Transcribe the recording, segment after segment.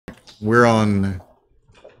we're on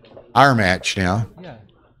our match now. Yeah.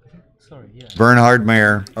 Sorry, yeah. Bernhard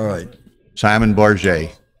Mayr, All right. Simon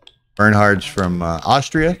Barget. Bernhard's from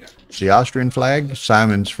Austria. It's the Austrian flag.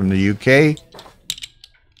 Simon's from the UK.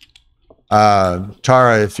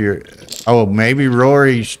 Tara, if you're... Oh, maybe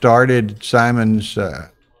Rory started Simon's...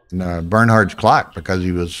 Bernhard's clock because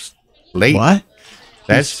he was late. What?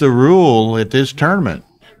 That's the rule at this tournament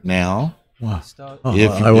now. Wow.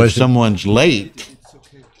 If someone's late...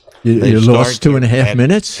 You lost 2.5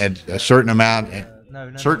 minutes? At a certain amount...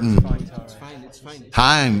 certain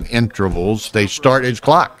time intervals, they start his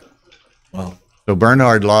clock. Wow. So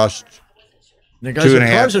Bernhard lost the guy's the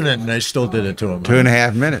president, and they still did it to him.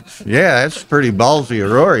 2.5 minutes. Yeah, that's pretty ballsy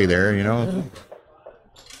of Rory there, you know.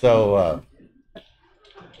 So,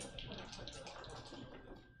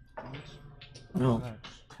 no.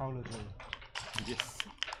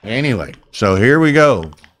 Anyway, so here we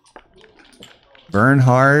go.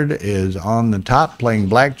 Bernhard is on the top playing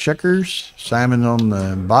black checkers. Simon on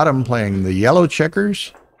the bottom playing the yellow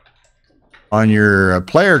checkers. On your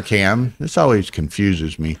player cam, this always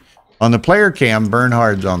confuses me. On the player cam,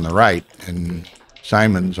 Bernhard's on the right and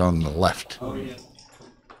Simon's on the left. All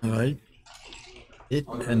right. Hit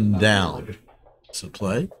and down. It's a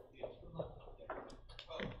play.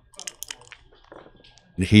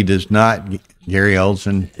 He does not, Gary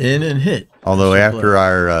Olson. In and hit. Although after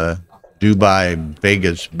our Dubai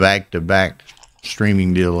Vegas back-to-back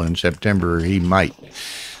streaming deal in September, he might.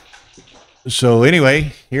 So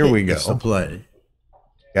anyway, here we go. It's the play.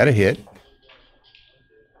 Got a hit.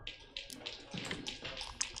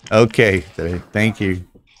 Okay, thank you.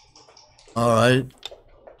 All right.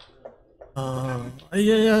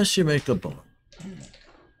 Yeah, she make the ball.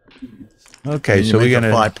 Okay, so we got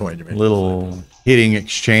a 5 point. little hitting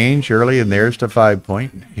exchange early, and there's the 5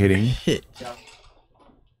 point hitting. Hit.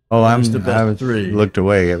 Oh, I was 3. Looked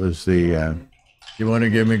away. It was the. You want to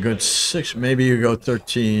give me a good 6? Maybe you go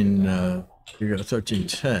 13. You go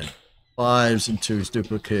 13-10. 5s and 2s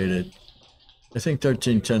duplicated. I think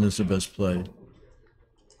 13-10 is the best play.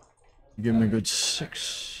 You give him a good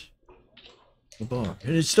 6. The bar.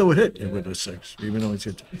 And it still would hit it with a 6, even though it's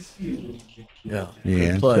hit. Yeah.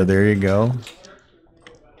 Yeah. So there you go.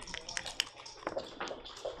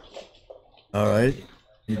 All right.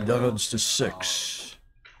 He doubles to 6.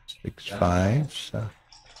 6-5. So.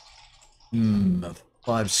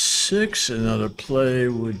 5-6. Another play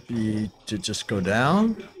would be to just go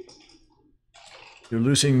down. You're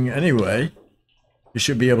losing anyway. You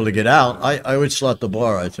should be able to get out. I would slot the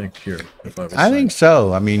bar, I think, here. If I think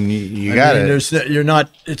so. I mean, you got it. You're not.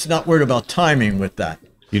 It's not worried about timing with that.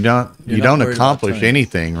 You don't accomplish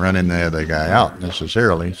anything running the other guy out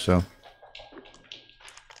necessarily. So.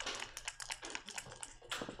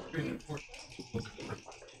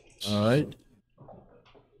 All right.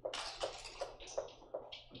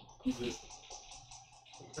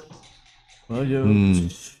 Well, you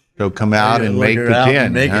so come out and make the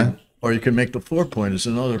 10, huh? Or you can make the 4 point as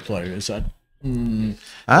another player. Is that? I'm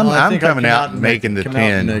coming out and making the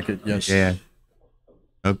 10. Make it, yes. Yeah.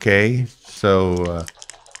 Okay. So.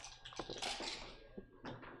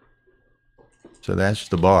 So that's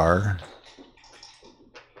the bar.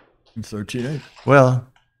 13-8. Well,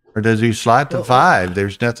 or does he slot to 5?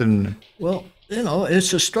 There's nothing. Well, you know,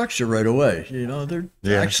 it's a structure right away. You know,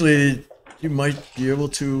 actually, you might be able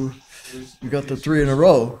to. You got the 3 in a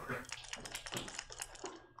row.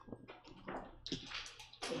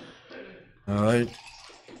 All right.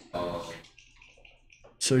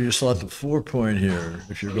 So you slot the 4 point here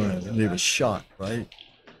if you're going to leave a shot, right?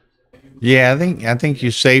 Yeah, I think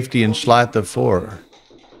you safety and slot the 4,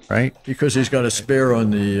 right? Because he's got a spare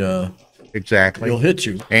on the. Exactly. He'll hit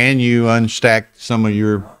you. And you unstack some of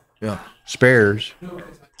your spares.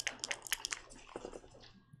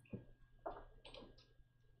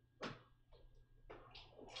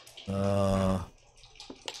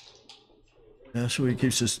 That's where he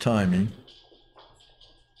keeps his timing.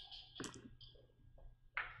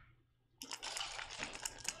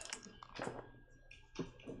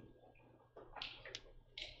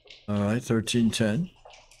 All right, 13-10.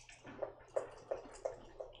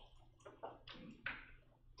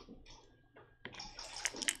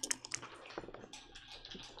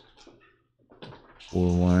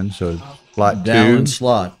 Four one, so slot down 2. And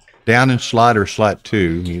slot. Down and slot or slot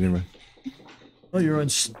 2. Either way. Well, you're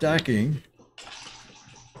unstacking.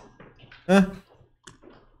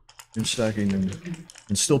 You're stacking them.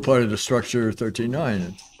 And still part of the structure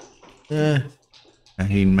 13-9. And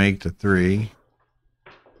he'd make the 3.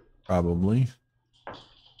 Probably.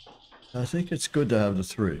 I think it's good to have the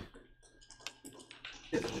 3.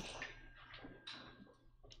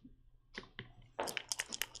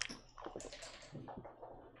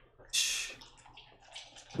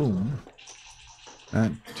 Boom.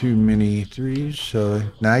 Not too many threes, so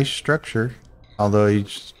nice structure. Although he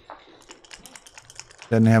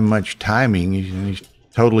doesn't have much timing. He's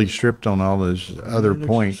totally stripped on all those other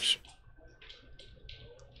points.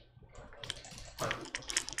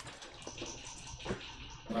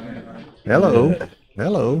 Hello.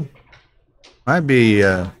 Hello. Might be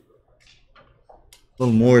a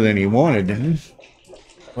little more than he wanted, didn't he?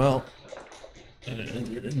 Well,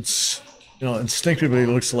 it's, you know, instinctively it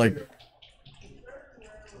looks like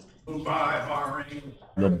the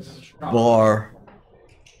bar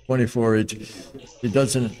 24 each. It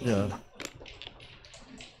doesn't,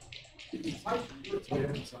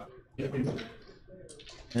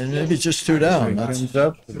 and maybe just two down. Comes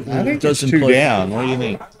up. I think it's doesn't two play- down. What do you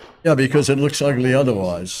think? Yeah, because it looks ugly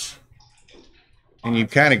otherwise. And you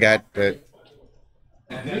kind of got that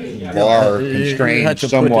bar You had constrained to put the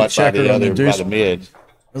somewhat by checker the on the other, by deuce. the mid.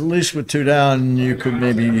 At least with two down, you could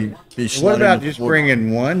maybe be What sliding about the just four-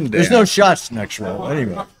 bringing one down? There's no shots next roll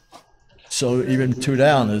anyway. So even two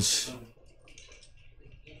down is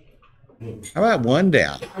How about one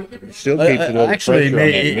down? Still keeps it under actually pressure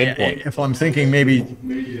on that midpoint. if I'm thinking maybe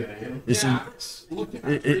isn't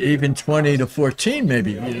even 20 to 14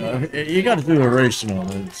 maybe, you know, you got to do a race on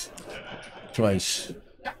it twice.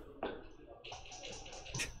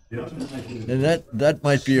 And that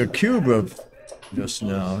might be a cube of just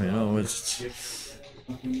now, you know, it's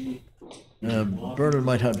Bernhard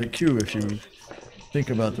might have the cube if you think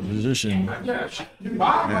about the position.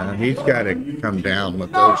 Yeah, he's got to come down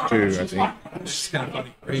with those two, I think. It's kind of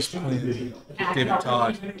funny. Race playing David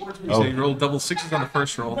Todd. So he rolled double sixes on the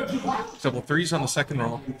first roll, double threes on the second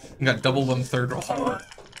roll, and got doubled on the third roll.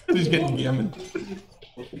 He's getting gammon.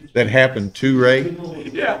 That happened to Ray.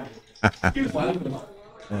 Yeah.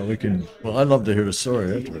 Well, I'd love to hear the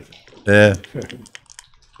story afterwards. Yeah.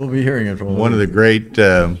 We'll be hearing it from One of the great,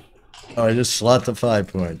 I just slot the 5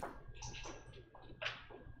 point. I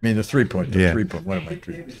mean, the 3 point. Yeah. 3 point. What am I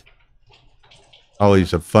doing?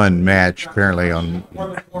 always a fun match. Apparently on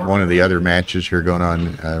one of the other matches here going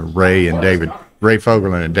on, Ray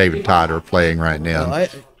Fogerlin and David Todd are playing right now.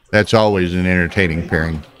 That's always an entertaining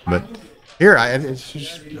pairing. But here, it's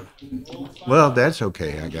just, well, that's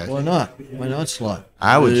okay, I guess. Why not? Why not slot?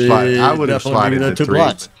 I would have slotted the two three.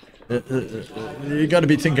 blots. You got to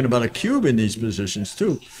be thinking about a cube in these positions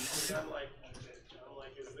too.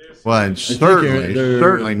 Well, and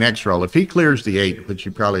certainly next roll, if he clears the 8, which he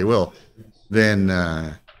probably will, then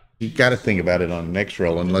you got to think about it on the next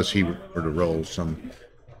roll, unless he were to roll some.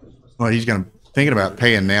 Well, he's thinking about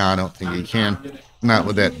paying now. I don't think he can, not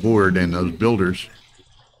with that board and those builders.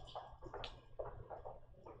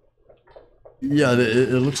 Yeah,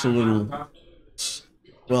 it looks a little.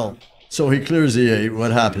 Well, so he clears the 8.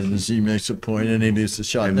 What happens? He makes a point and he leaves the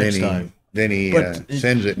shot And next time. Then he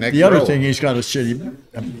sends it next The roll. other thing, he's got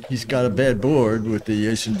a bad board with the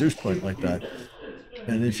ace and deuce point like that.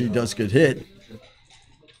 And if he does get hit,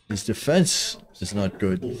 his defense is not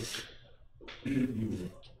good.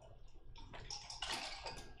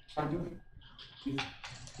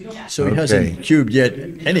 So he hasn't cubed yet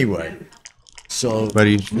anyway. So, But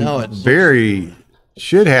he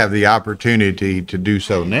should have the opportunity to do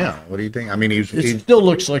so now. What do you think? I mean, it he's still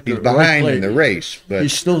looks like he's the behind right in the play. race, but He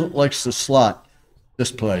still likes the slot.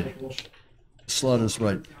 This play, the slot is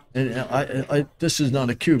right, and I this is not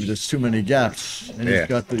a cube. There's too many gaps, and Yeah. he's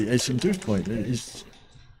got the ace and deuce point. okay,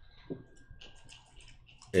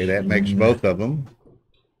 that makes both of them.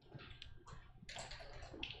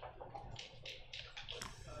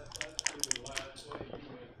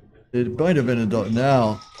 It might have been a double.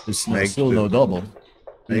 Now it's Makes still the- no double.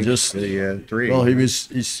 He Makes just the 3. well,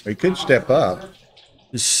 he's He could step up.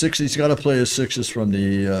 his 6. He's got to play his 6s from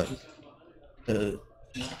the.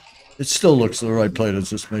 It still looks the right play to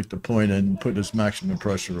just make the point and put his maximum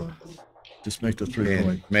pressure on. Just make the 3 And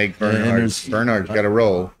point. make And Bernhard. there's- Bernhard's got to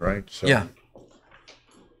roll, right? So Yeah.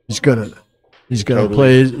 He's got to Totally.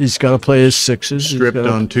 play. He's got to play his 6s. He's stripped gotta-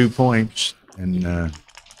 on 2 points, and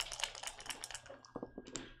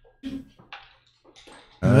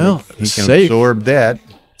Well, he can safe. absorb that.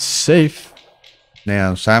 Safe.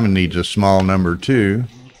 Now Simon needs a small number 2.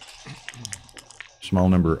 Small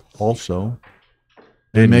number also.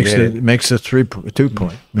 It Didn't get it. makes a 2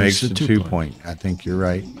 point. Makes the 2 point. I think you're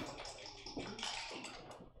right.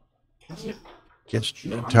 Guess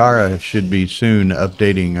Tara should be soon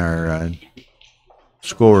updating our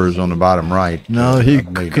scores on the bottom right. No, he Update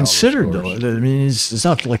all the considered though. scores. I mean, it's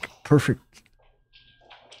not like perfect.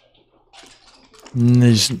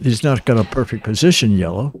 He's not got a perfect position.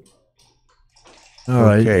 Yellow. All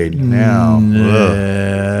right. Okay, now,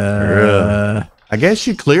 Uh, I guess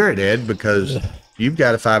you clear it, Ed, because you've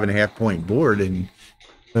got a 5.5 point board, and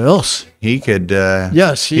else. he could.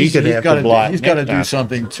 Yes, he could have to block. He's got to next do time.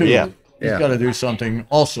 something too. Yeah, He's yeah. got to do something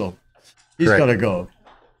also. He's Correct. got to go.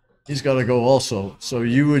 He's got to go also. So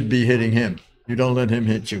you would be hitting him. You don't let him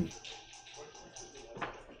hit you.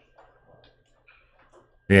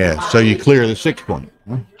 Yeah. So you clear the 6 point.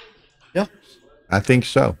 Huh? Yeah. I think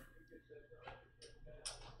so.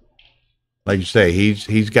 Like you say,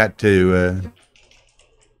 he's got to.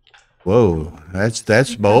 Whoa,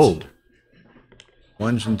 that's bold.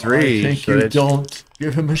 Ones and I threes. think so you that's- don't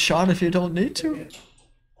give him a shot if you don't need to.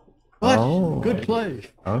 But Oh. good play.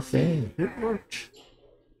 Okay. It worked.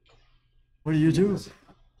 What do you do?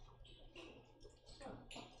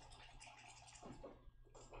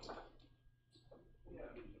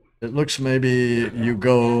 It looks maybe you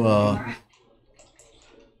go,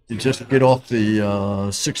 you just get off the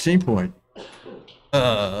 16 point.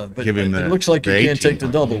 But Give him it the- looks like you the can't take the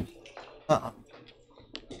 18. double.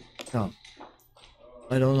 No.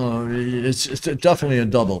 I don't know. It's definitely a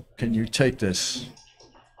double. Can you take this?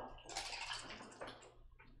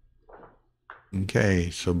 Okay.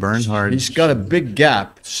 So Bernhard He's got a big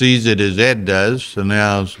gap. sees it as Ed does. So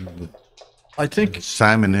now I think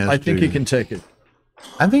Simon has he to. can take it.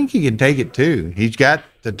 I think he can take it too. He's got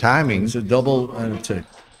the timing. It's a double and a take.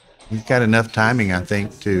 He's got enough timing, I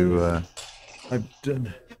think, to I've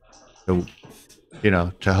done.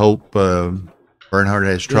 to hope Bernhard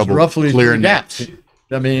has There's trouble roughly clearing three gaps.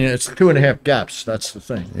 I mean, it's 2.5 gaps. That's the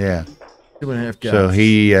thing. Yeah. 2.5 gaps. So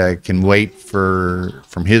he can wait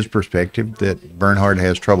from his perspective, that Bernhard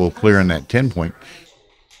has trouble clearing that 10 point.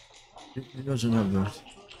 He doesn't have the.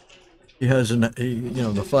 He has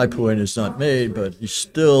the 5 point is not made, but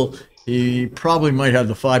he probably might have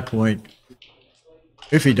the 5 point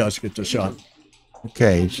if he does get the shot.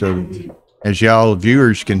 Okay, so as y'all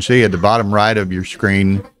viewers can see at the bottom right of your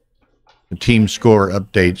screen, the team score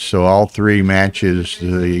updates. So all three matches,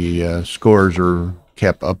 the scores are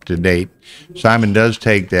kept up to date. Simon does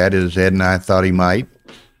take that, as Ed and I thought he might.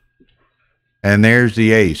 And there's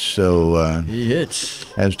the ace. So He hits.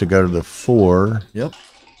 has to go to the 4. Yep.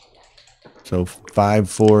 So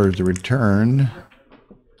 5-4 is the return.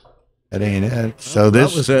 That ain't it. So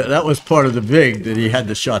this, That was part of the big that he had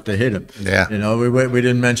the shot to hit him. Yeah. We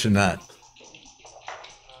didn't mention that.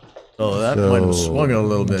 So that might have swung it a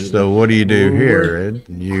little bit. So what do you do here, We're Ed?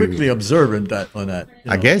 You, quickly observant on that.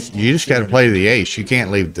 I guess you just got to play the ace. You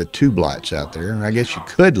can't leave the 2 blots out there. I guess you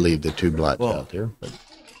could leave the 2 blots out there. But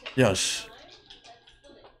Yes.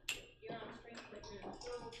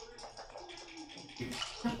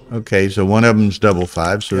 okay, so one of them's double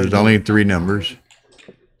 5, so there's only 3 numbers.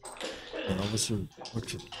 What's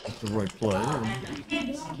the right play?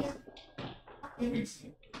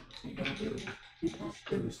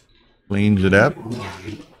 Cleans it up.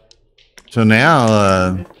 So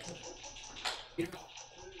now,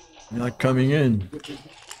 Not coming in.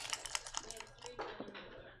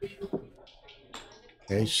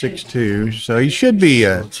 okay, 6-2. So he should be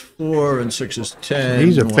It's 4 and 6 is 10.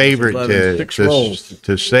 he's a 1 is favorite 11, 6 rolls.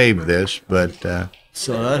 to save this, but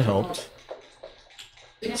So that helped.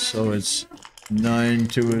 So it's 9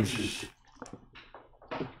 2 is.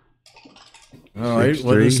 All right.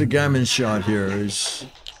 What 6-3. is the gammon shot here?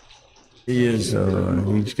 He is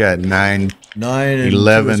he's got 9, 9 and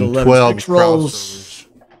 11, 2 is 12 6 rolls crossovers.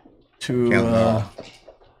 to Count them all.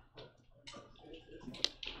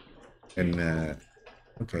 And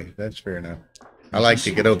okay, that's fair enough. I like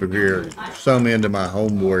to get over here, some into my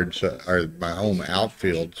home boards or my home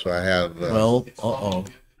outfield, so I have well. 5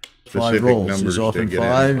 specific rolls. numbers He's off to in get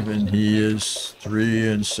 5, and he is 3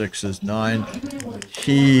 and 6 is 9.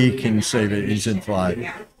 He can save it. He's in 5.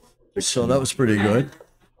 So that was pretty good.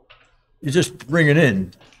 You just bring it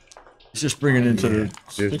in. He's just bringing it into the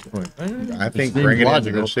 6 point. I think It bring it seems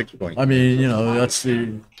into the logical. 6 point. I mean, that's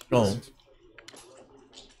the goal.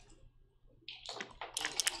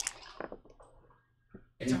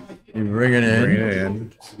 You bring it in. Bring it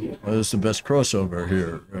in Well, that's the best crossover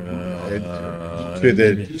here. to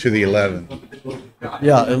the 11,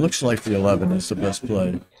 Yeah, it looks like the 11 is the best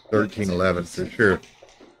play. 13, 11 for sure.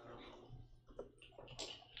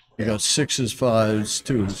 You got 6s, 5s,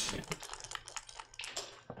 2s.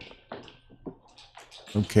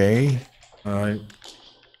 Okay, All right.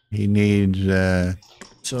 he needs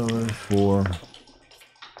So 4.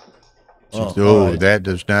 all Oh, right. that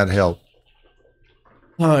does not help.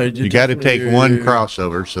 All right, You got to take one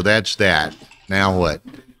crossover, so that's that. Now what?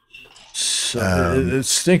 So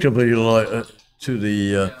instinctively to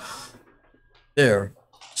the there.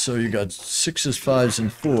 So you got 6s, 5s,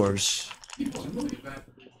 and 4s.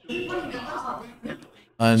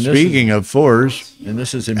 And this Speaking of fours, and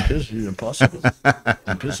this is impossible.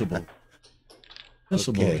 Impossible.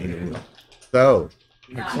 Impossible. Okay. so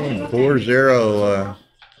 4-0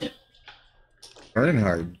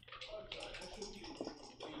 Bernhard.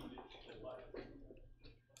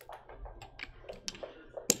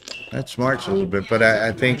 That smarts a little bit, but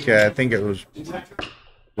I think it was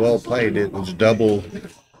well played. It was double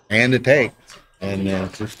and a take, and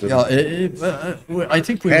just I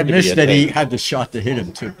think we Had to be missed a that he take. had the shot to hit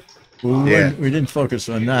him too. Yeah. We didn't focus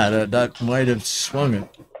on that. That might have swung it.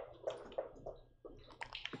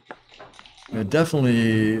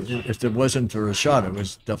 Definitely, if there wasn't for a shot, it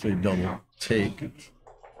was definitely double take.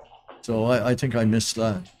 So I think I missed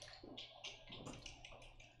that.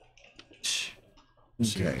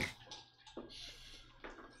 okay.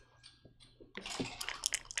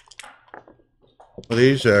 Well,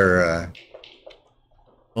 these are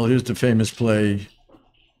Well, here's the famous play.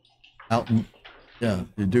 Out in, yeah,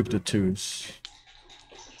 you dupe the twos.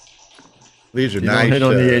 these are You nice. don't hit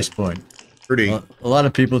on the ace point. Pretty. A lot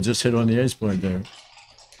of people just hit on the ace point there.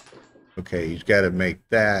 Okay, he's got to make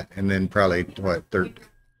that, and then probably what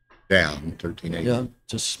 13-8. Yeah,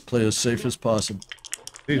 just play as safe as possible.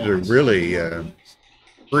 These are really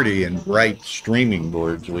pretty and bright streaming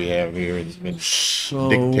boards we have here. It's been So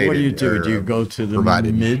what do you dictated do? or, Do you go to the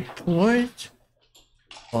provided. midpoint?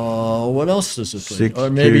 What else does it play? 6-2. Or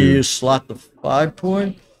maybe you slot the 5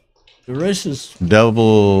 point? The race is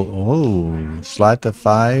double. Oh, slot the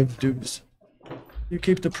 5. dupes. You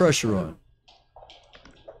keep the pressure on.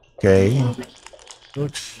 Okay.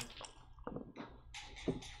 Looks.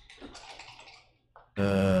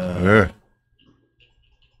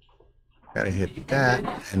 Got to hit that,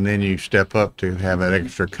 and then you step up to have an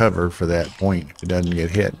extra cover for that point if it doesn't get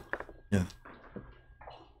hit. Yeah.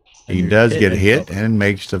 He does get hit and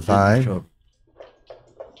makes the 5. Cover.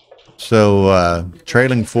 So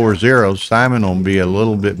trailing 4-0, Simon will be a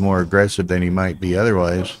little bit more aggressive than he might be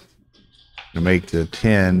otherwise to make the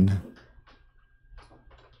 10.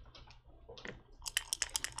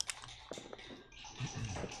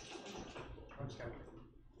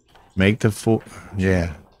 Make the 4.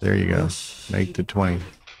 Yeah, there you go. Yes. Make the 20.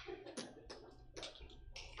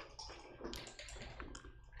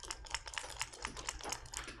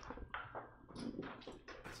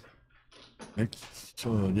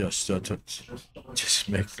 So yes, that's just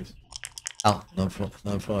make this out, not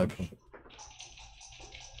 5 point.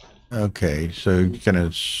 Okay, so you're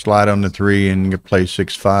gonna slide on the 3 and you play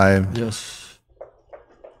 6-5. Yes.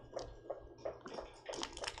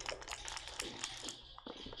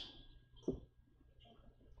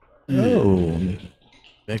 Oh,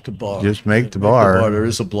 Make the bar. just make the Make bar. There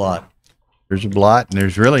is a blot. There's a blot, and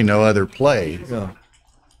there's really no other play. Yeah.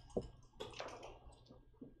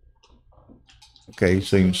 Okay,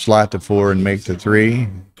 so you can slot the 4 and make the 3.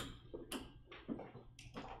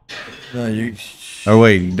 No, you. Oh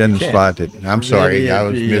wait, he doesn't Can't. slot it. I'm sorry, Maybe I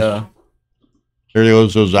was the, missing. There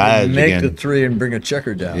goes those eyes make again. the 3 and bring a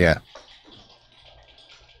checker down. Yeah.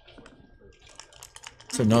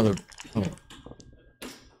 It's another. Oh.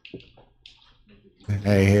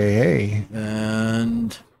 Hey.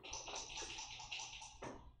 And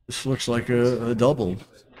this looks like a double.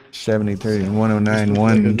 70, 30, 109, This looks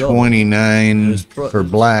like a double. 129 It's for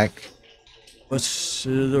black. What's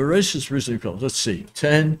the race is reasonably close. Let's see.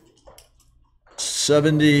 10,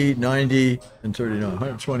 70, 90, and 39.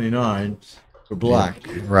 129 for black.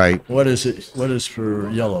 Right. What is it? What is for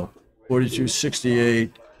yellow? 42,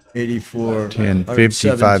 68, 84, 10,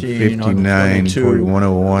 55, 59,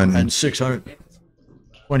 4101, and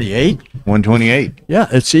 628. 128. Yeah,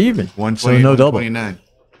 it's even. 120, So no double. 129.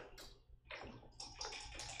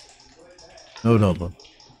 No double.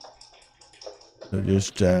 So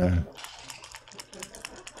just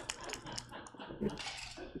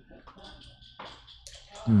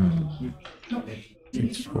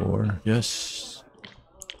 6-4. Yes.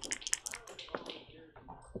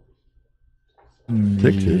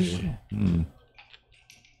 Sixes.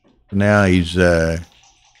 Now he's got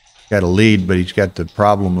a lead, but he's got the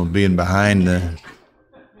problem of being behind the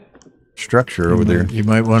structure over there. You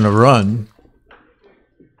might want to run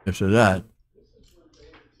after that.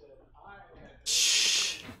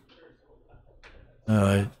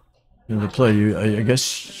 In the play, I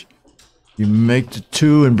guess you make the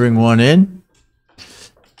 2 and bring 1 in,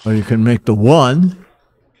 or you can make the 1.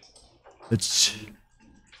 Let's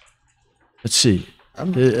see.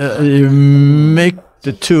 You make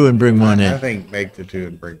the 2 and bring 1 I in. think make the 2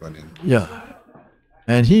 and bring 1 in. Yeah,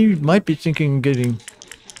 and he might be thinking getting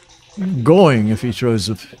going if he throws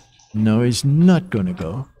a. No, he's not going to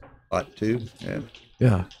go. Lot 2. Yeah.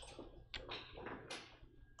 Yeah.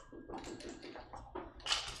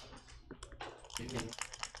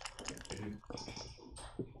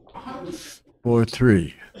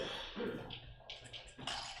 4-3.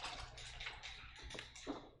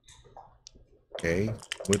 Okay,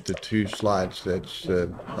 with the 2 slots, that's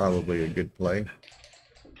probably a good play.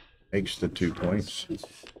 Makes the 2 points.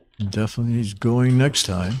 Definitely he's going next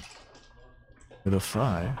time. With a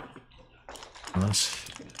 5. Unless...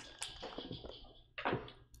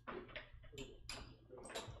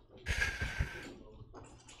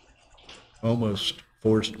 Almost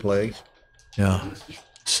forced play. Yeah.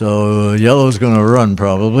 So yellow's going to run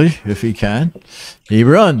probably if he can. He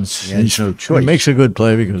runs. He has no choice. He makes a good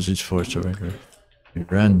play because he's forced to record. He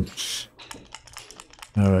runs.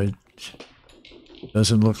 All right.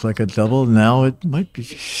 Doesn't look like a double. Now it might be.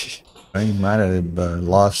 He might have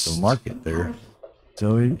lost the market there.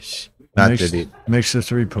 So he makes the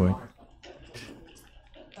 3-point.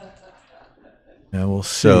 Now we'll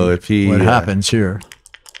see if he, what happens here.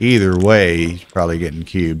 Either way, he's probably getting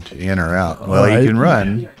cubed, in or out. Well, right. he can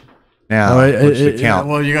run. Now, what's the count?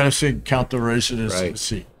 Well, you got to count the races. Right.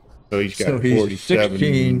 See. So he's got he's 47,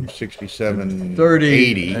 16, 67, 30,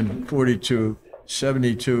 80. and 42,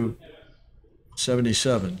 72,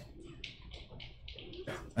 77.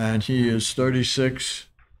 And he is 36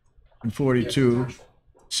 and 42,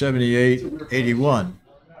 78, 81.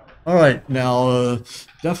 All right, now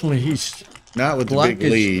definitely he's Not with the big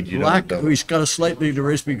lead. He's got a slight lead to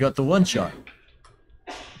race, but he got the 1 shot.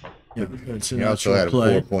 Yeah, it's He also had a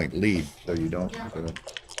 4-point lead, so you don't.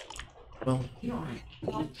 Well,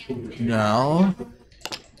 now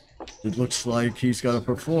it looks like he's got to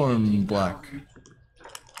perform black.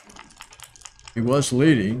 He was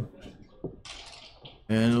leading,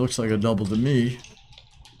 and it looks like a double to me,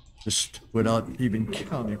 just without even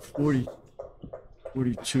counting. 40,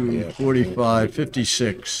 42, 45,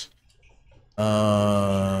 56.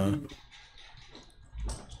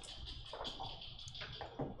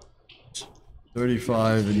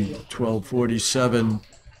 35 and 12, 47,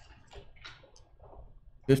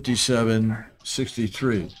 57,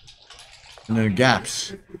 63. And then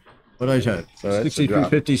gaps. What I had? So 63,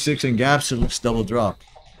 56 in gaps, it looks double drop.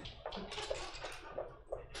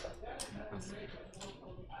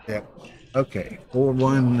 Yep. Okay.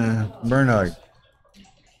 4-1 Bernhard.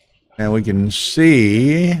 And we can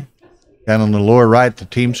see down on the lower right the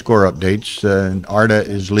team score updates. Arda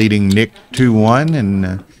is leading Nick 2-1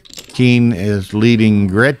 and Keen is leading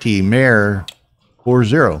Gretty Mayr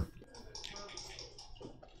 4-0.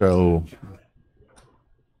 So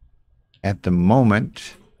at the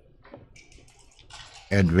moment,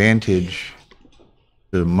 advantage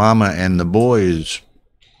to Mama and the boys.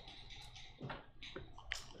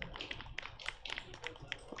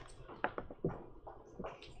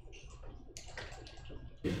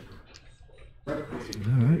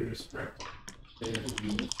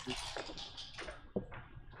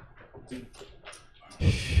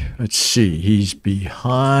 Let's see, he's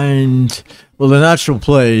behind. Well, the natural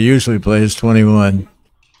play usually plays 21.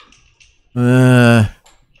 I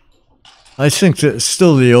think that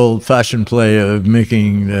still the old-fashioned play of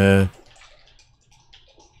making the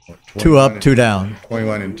 2 up, 2 down.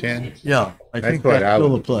 21 and 10. Yeah, I think that's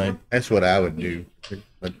still the play. That's what I would do,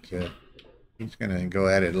 but he's going to go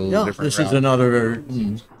at it a little different. This is another. I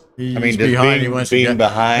mean, does being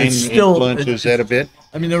behind influences that a bit?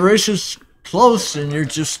 I mean, the race is close, and you're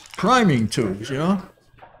just priming twos, you know.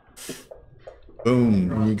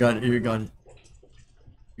 Boom! And you got it.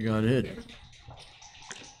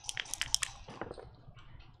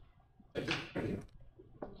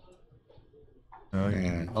 All right.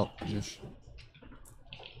 Yeah. Oh, just.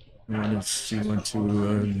 He went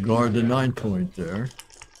to guard the 9-point there.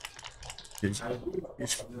 He's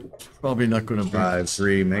probably not going to be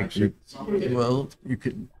 5-3 makes it. Well, you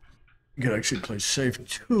could actually play safe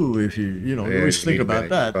too if you always think about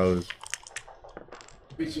that.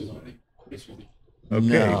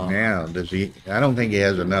 Okay, now does he? I don't think he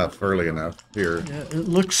has enough early enough here. Yeah, it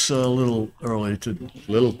looks a little early to.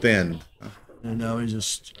 Little thin. And now he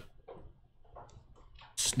just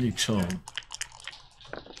sneaks home.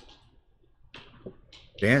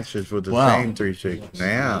 Dances with the same 3-6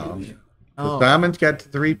 now. So Simon's got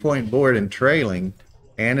the 3-point board and trailing,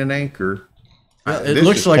 and an anchor. It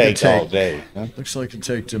looks like a take all day. Huh? Looks like a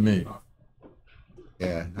take to me.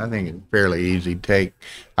 Yeah, I think it's fairly easy take.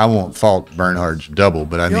 I won't fault Bernhard's double,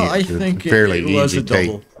 but I think it's fairly easy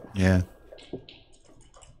take. Yeah.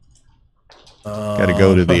 Got to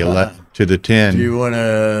go to the 10. Do you want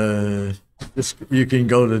to? You can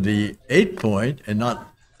go to the 8-point and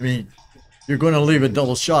not. I mean, you're going to leave a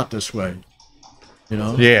double shot this way. You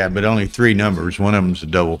know? Yeah, but only 3 numbers. One of them's a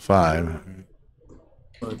double 5.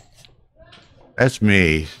 But That's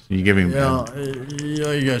me. You give him. Yeah,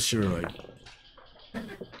 I guess you're right.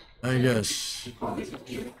 I guess.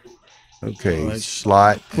 Okay, Right.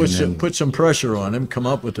 slot. Put some pressure on him. Come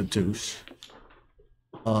up with a deuce.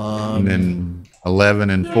 And then 11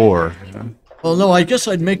 and 4. Well, no, I guess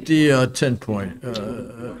I'd make the 10 point.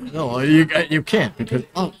 No, you can't because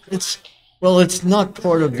it's not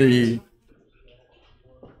part of the.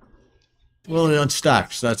 Well, on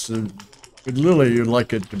stacks, that's the. With Lily, you'd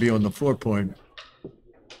like it to be on the 4 point.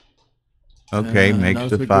 Okay, That makes was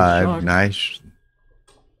the a good 5. shot. Nice.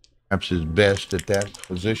 Perhaps his best at that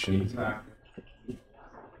position.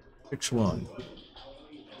 6-1.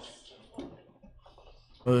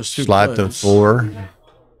 Well, there's two Slot the plays. 4.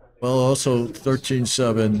 Well, also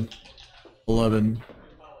 13-7, 11,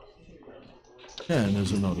 10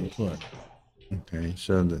 is another play. Okay,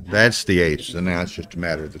 so that's the ace. So now it's just a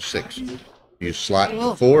matter of the 6. Do you slot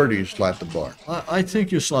the 4 or do you slot the bar? I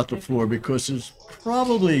think you slot the 4 because it's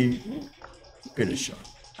probably good a shot.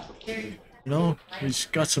 You know, he's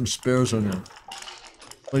got some spares on it.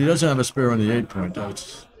 But he doesn't have a spare on the 8 point.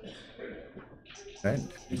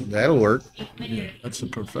 That'll work. Yeah, that's a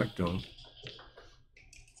perfecto.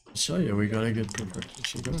 I tell you, we gotta get perfecto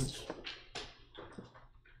cigars.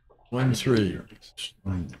 1-3.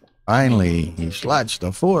 Finally, he slots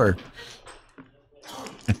the 4.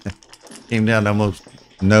 Came down to almost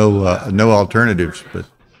no alternatives, but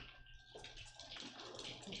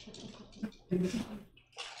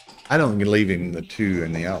I don't leave him the 2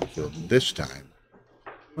 in the outfield this time.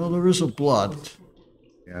 Well, there is a blot.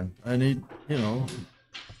 Yeah. And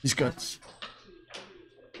he's got.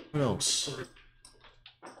 What else?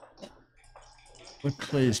 What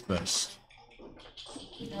plays best?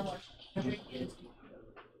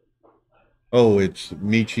 Oh, it's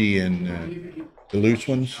Michi and the loose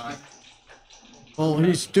ones. Well,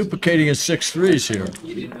 he's duplicating his 6-3s here.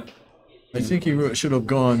 I think he should have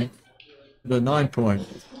gone the 9 point.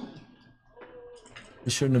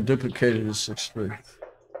 He shouldn't have duplicated his 6-3.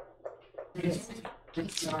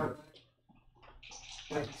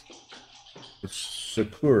 It's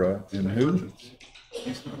Sakura and who?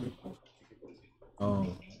 Oh.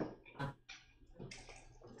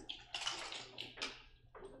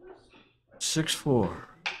 Six, 4.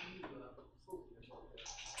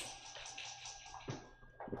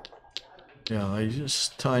 Yeah, he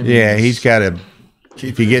just time. Yeah, he's got to.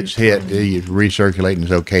 If he gets hit, recirculating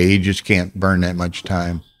is okay. He just can't burn that much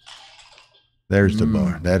time. There's the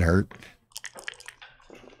bar. That hurt.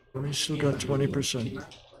 He's still got 20%.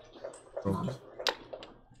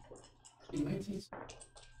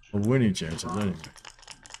 A winning chances, anyway.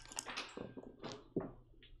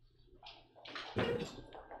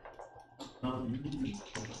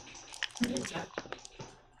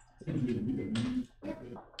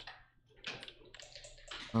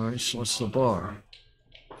 All right, so what's the bar?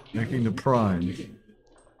 Making the prime.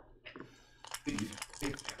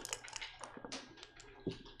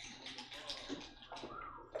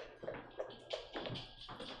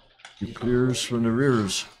 He clears from the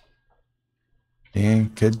rears. Yeah,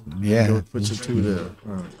 could. Yeah. Puts a 2 there.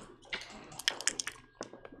 All right.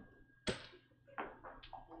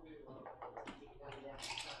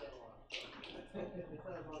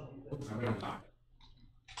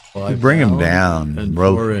 You bring him down. And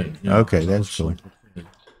rope. 4 in. Yeah. Okay, that's cool. You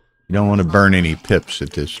don't want to burn any pips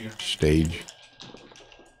at this stage.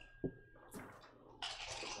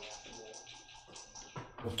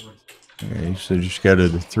 Okay, so just go to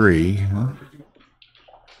the 3, huh?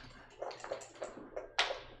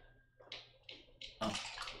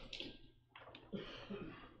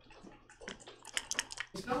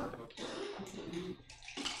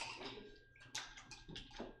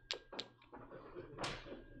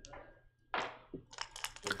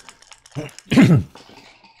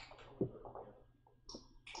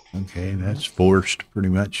 Okay, that's forced pretty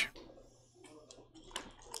much.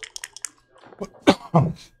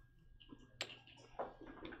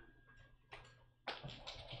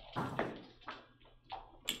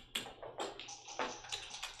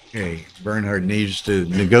 Okay, Bernhard needs to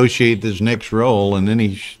negotiate this next roll, and then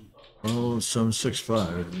he's Oh, some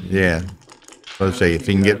 6-5. yeah. Let's say if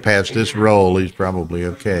he can get past this roll, he's probably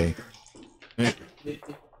okay.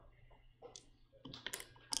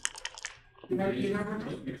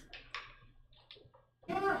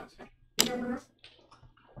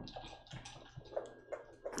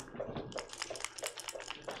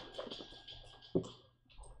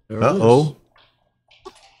 Uh-oh.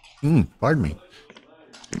 Pardon me.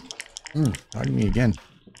 Pardon me again.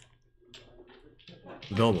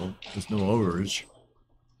 Double. There's no overage.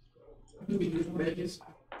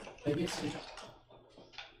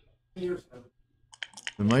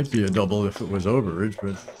 It might be a double if it was overage,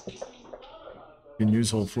 but you can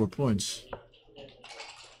use all 4 points.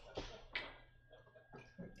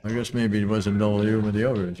 I guess maybe it wasn't double even with the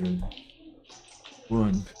overage.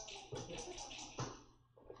 One.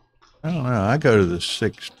 I don't know. I go to the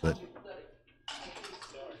 6, but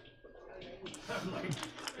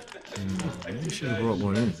You should have brought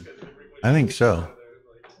one in. I think so.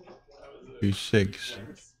 2-6.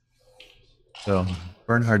 So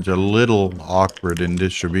Bernhard's a little awkward in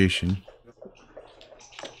distribution.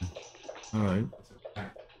 All right.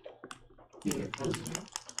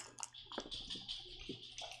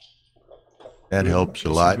 That helps a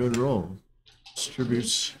It's lot. Good roll.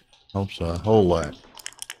 Distributes Helps a whole lot.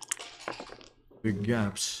 big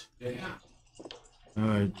gaps. All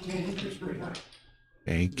right.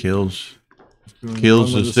 Okay, kills Going the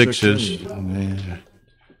along with 6s. six Yeah.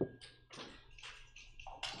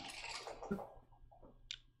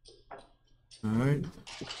 All right.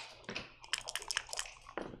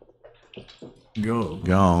 Go.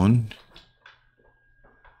 Gone.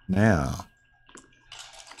 Now,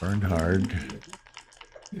 Bernhard.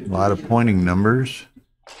 A lot of pointing numbers.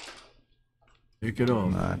 Take it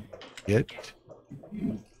off. Not yet.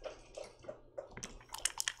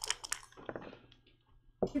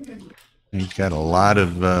 He's got a lot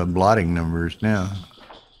of blotting numbers now.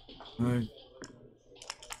 All right.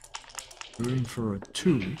 Going for a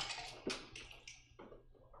 2.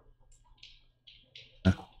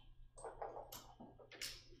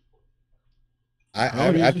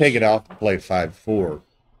 I take it off to play 5-4.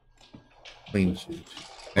 Cleans.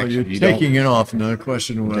 Well, you're taking it off. No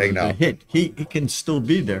question whether Taking it the off. hit. He can still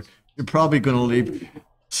be there. You're probably going to leave.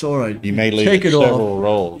 It's all right. You may leave Take it several off.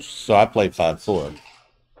 rolls. So I play 5-4.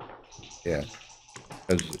 Yeah.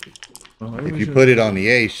 Because Well, if you put it on the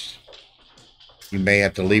ace, you may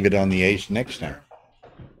have to leave it on the ace next time.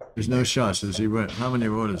 There's no shots. Does he win? How many?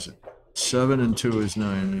 What is it? 7 and 2 is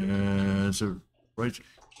 9. It's a right.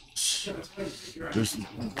 There's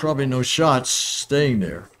probably no shots staying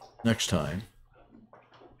there next time.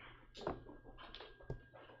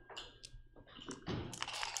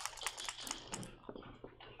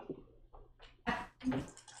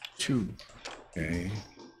 Two. Okay.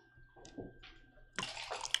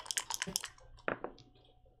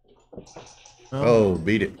 Oh,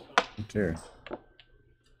 beat it. There.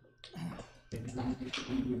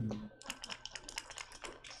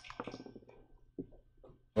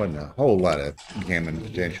 Wasn't a whole lot of gammon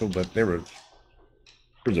potential, but there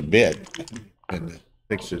was a bid, and the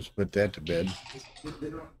 6s put that to bed.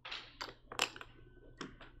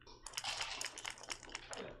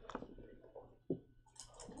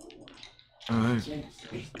 All right.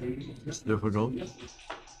 It's difficult.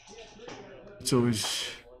 It's always,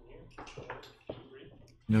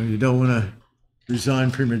 you don't want to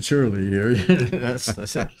resign prematurely here. that's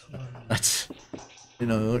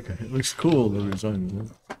look, it looks cool to resign.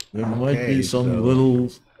 There might Okay, be some so- little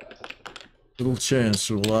chance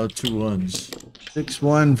for a lot of 2-1s.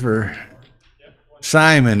 6-1 for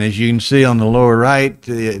Simon, as you can see on the lower right.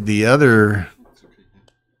 The other,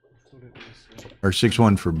 or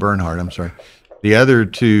 6-1 for Bernhard, I'm sorry. The other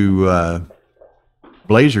 2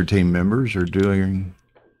 Blazer team members are doing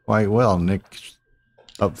quite well. Nick's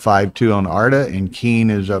up 5-2 on Arda, and Keen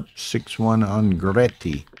is up 6-1 on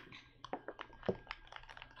Gretti.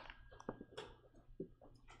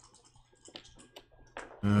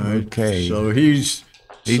 All right. Okay. So he's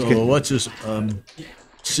good. what's his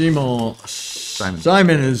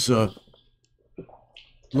Simon is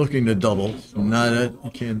looking to double. Not that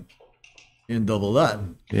you can't double that.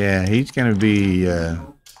 Yeah, he's going to be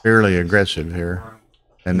fairly aggressive here,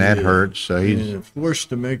 and that hurts. So he's Yeah, forced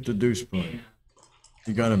to make the deuce point.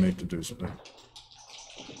 You got to make the deuce point.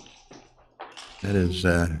 that is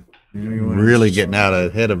You wanna- really getting out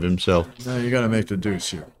ahead of himself. No, you got to make the deuce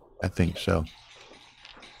here I think so,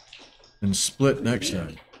 and split next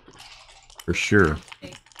time. for sure.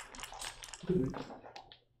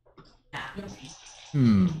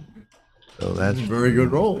 So that's Very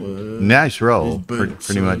good roll. nice roll. But-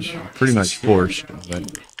 Pretty much forced,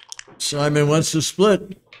 but Simon wants to split,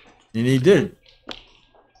 and he did.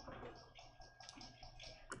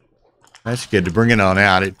 that's good to bring it on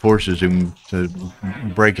out. It forces him to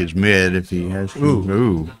break his mid if he has to.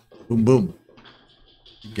 Ooh. Boom, boom.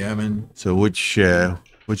 Gammon. So which You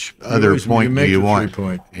other always- point do make you the want?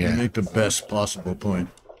 3-point. You Yeah. make the best possible point.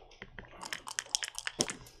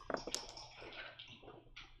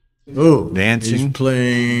 Oh, Dancing. He's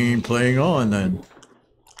playing on then.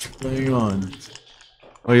 Playing on.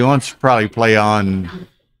 Well, he wants to probably play on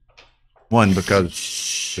one because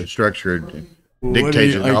the structure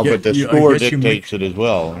dictates it all, but the score dictates it as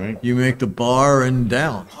well, right? You make the bar and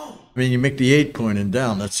down. I mean, you make the 8 point and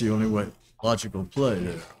down. That's the only way logical play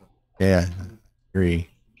there. Yeah, agree.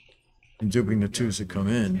 And duping the 2s that come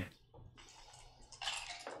in.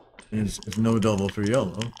 It's no double for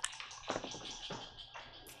yellow.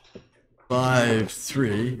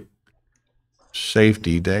 5-3.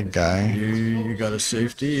 Safety, that guy. You got a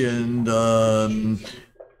safety, and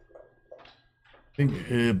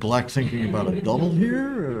Black thinking about a double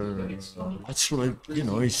here. That's what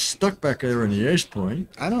he's stuck back there in the ace point.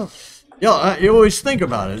 I don't. Yeah, you always think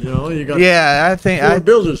about it. You got. Yeah, I think four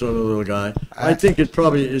builders on the little guy. I think it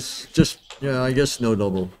probably is just. Yeah, I guess no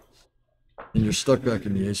double, and you're stuck back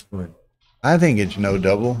in the ace point. I think it's no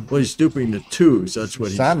double. Well, he's duping the 2s. That's what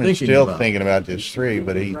he's Simon's thinking still about. thinking about this 3,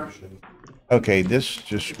 but he. Okay, this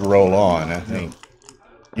just roll on. I think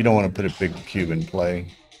you don't want to put a big cube in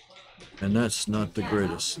play. And that's not the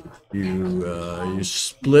greatest. You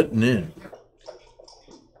splitting in.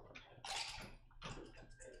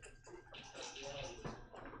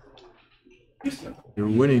 You're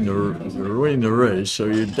winning the race, so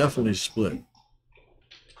you definitely split.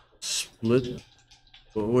 Split.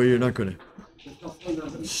 Well, you're not gonna.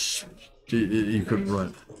 You could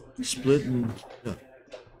run. Split and yeah.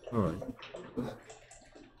 All right.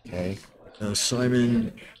 Okay.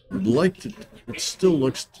 Simon would like to. It still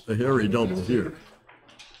looks a hairy double here.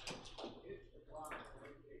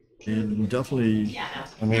 And definitely.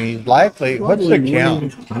 I mean, he's likely. What's the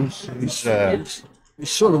count? He's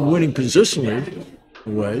sort of winning positionally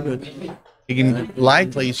away, but he can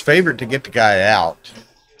likely. He's favored to get the guy out.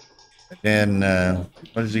 Then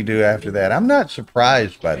what does he do after that? I'm not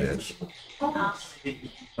surprised by this. all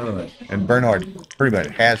right. And Bernhard pretty much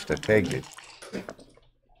has to take it.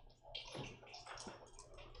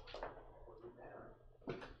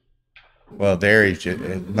 Well, there he's just,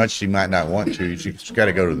 as much as he might not want to, he's just got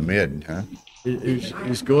to go to the mid, huh?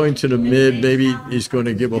 He's going to the mid. Maybe he's going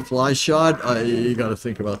to give a fly shot. You got to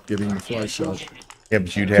think about giving the fly shot. Yeah,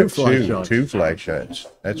 but you'd have Two two flag shots.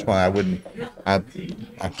 That's why I wouldn't. I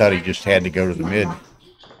thought he just had to go to the mid.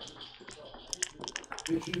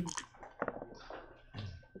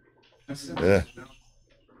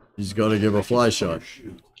 He's got to give a fly shot.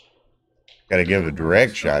 Got to give a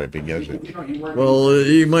direct shot if he gives it. Well,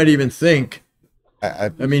 he might even think. I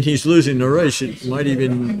mean, he's losing the race. He might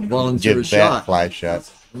even volunteer a give that shot. fly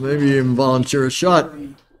shot. Maybe even volunteer a shot.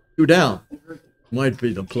 2 down. Might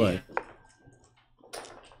be the play.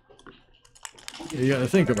 You got to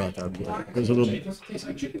think about that play. There's a little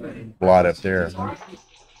Blot up there. Huh?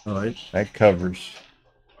 All right. That covers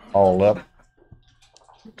all up.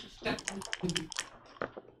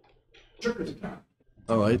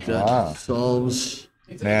 All right. That solves.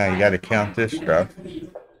 Now you got to count this stuff.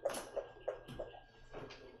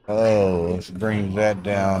 Oh, let's bring that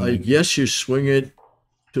down. I guess you swing it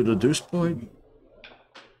to the deuce point.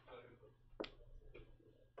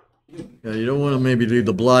 Yeah, you don't want to maybe leave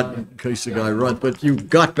the blot in case the guy runs, but you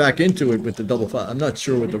got back into it with the double five. I'm not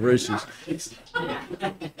sure what the race is. All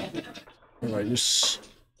right, you slot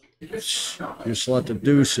the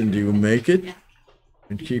deuce, and do you make it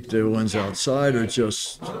and keep the ones outside, or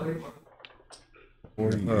just?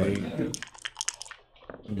 48, Right.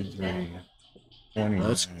 23, 20.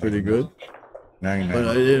 That's pretty good. 99.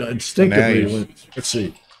 But instinctively, So now let's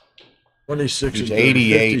see, 26 He's and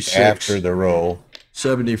 88 56. after the roll.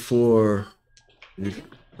 74, 9,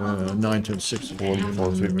 10, 6.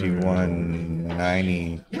 44, 51,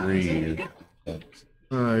 93. All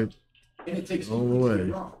right. All the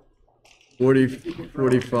way. 40,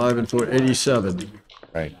 45, and 4, 87.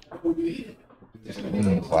 Right.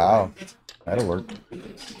 Wow. That'll work.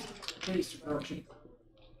 Nice.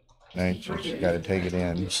 Just got to take it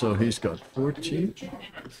in. So he's got 14.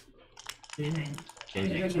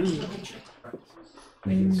 32.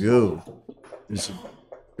 And go. Is it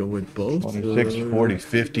go with both? 26, 40,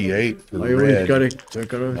 58 for I always red. got it.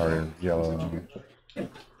 Or yellow.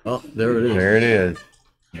 Oh, there it is. There it is.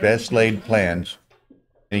 Best laid plans.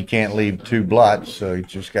 And he can't leave 2 blots, so he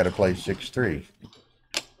just got to play 6-3.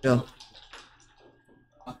 Yeah.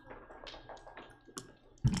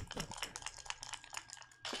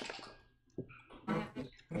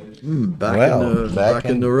 Back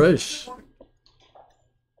in the race.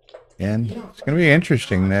 And it's going to be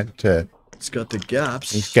interesting that It's got the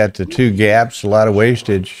gaps. he's got the 2 gaps, a lot of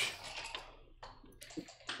wastage.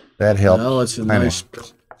 That helped. Now it's a Kinda nice.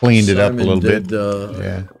 cleaned it up a Simon little did, bit.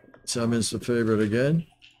 Yeah. Simon's the favorite again.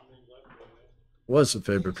 Was the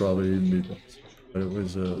favorite probably, but it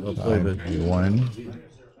was a play that 1.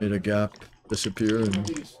 made a gap disappear.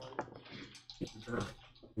 And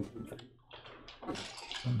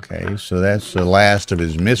Okay, so that's the last of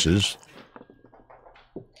his misses.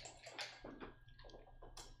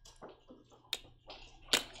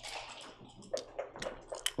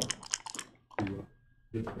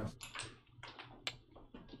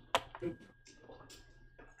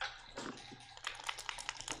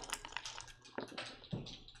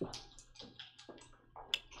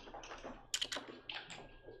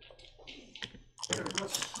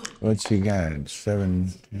 What's he got?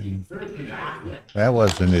 7. That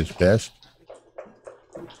wasn't his best.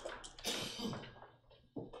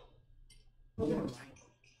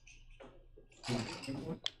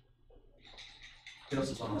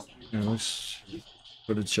 Yeah, let's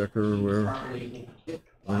put a checker where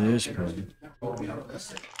on his playing.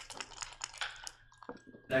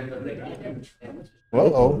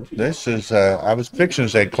 Whoa, this is, I was fixing to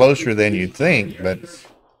say closer than you'd think, but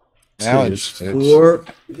now It's 4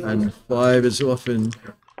 and 5 is often.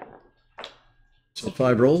 So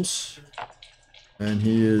 5 rolls, and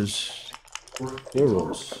he is 4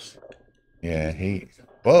 rolls. Yeah,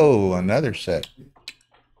 whoa, another set.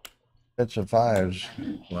 Sets of 5s.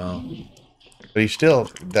 Wow. But he still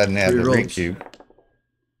doesn't have 3 the rolls. recube.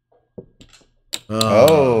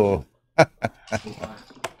 Oh. 5s,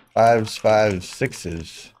 5s,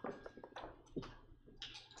 6s.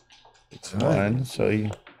 It's 1, so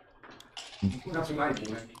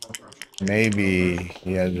maybe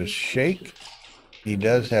he has a shake. He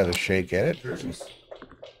does have a shake at it.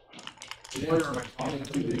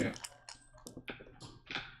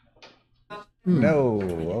 No,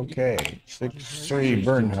 okay. 6-3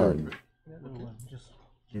 Bernhard.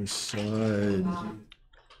 Inside.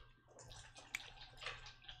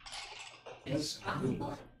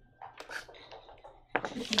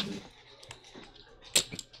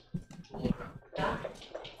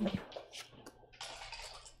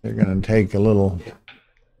 They're going to take a little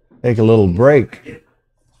break.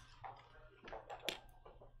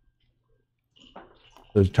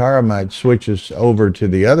 So Tara might switch us over to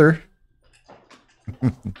the other.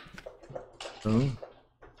 Oh.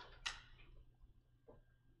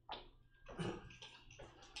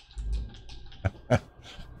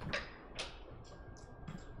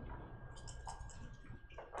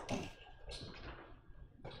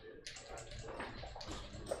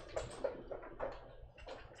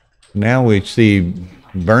 Now we see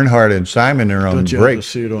Bernhard and Simon are on Don't you break. have to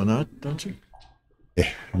see it or not, don't you? Yeah,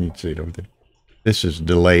 you can see it over there. This is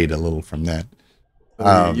delayed a little from that.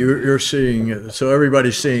 You're seeing, so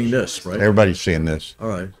everybody's seeing this, right? Everybody's seeing this. All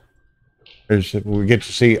right. We get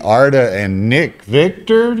to see Arda and Nick.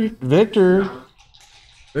 Victor. Victor,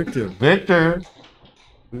 Victor.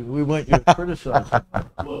 we want you to criticize.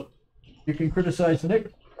 You can criticize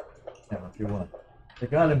Nick now if you want. They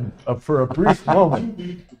got him up for a brief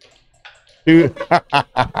moment.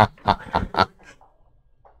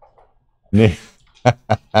 Nick.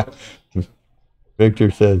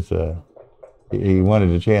 Victor says he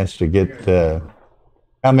wanted a chance to get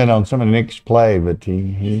comment on some of Nick's play, but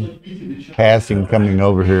he passing coming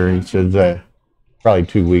over here. He says probably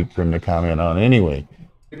too weak for him to comment on anyway.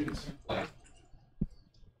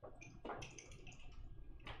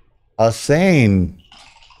 Hussein,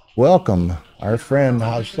 welcome, our friend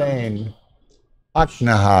Hussein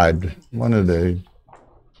Aknahad, one of the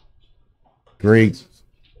great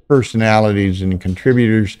personalities and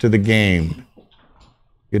contributors to the game.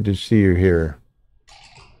 Good to see you here.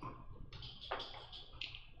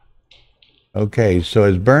 Okay, so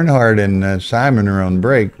as Bernhard and Simon are on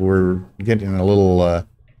break, we're getting a little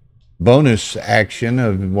bonus action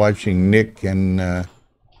of watching Nick and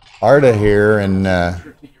Arda here, and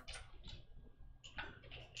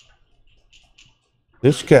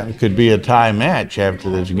this could be a tie match after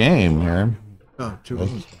this game here. Oh,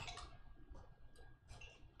 2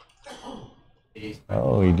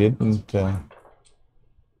 Oh, he didn't.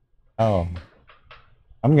 Oh,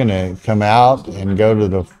 I'm going to come out and go to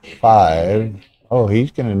the 5. Oh, he's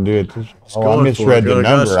going to do it. Oh, I misread the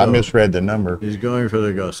number. I misread the number. He's going for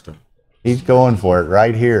the gusto. He's going for it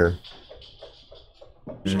right here.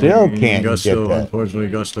 Still can't get that. Unfortunately,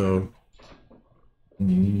 gusto.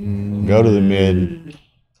 Go to the mid.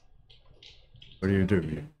 What do you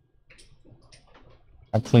do?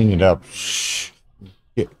 I clean it up.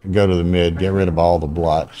 Go to the mid. Get rid of all the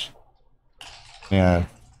blots. Yeah.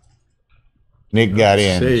 Nick got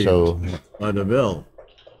in, Saved so by the bell.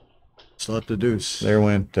 Slot the deuce. there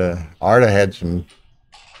went. Arda had some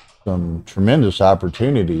tremendous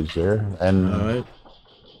opportunities there. And All right.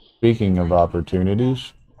 speaking of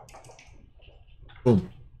opportunities, Boom.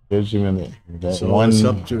 gives him that So it's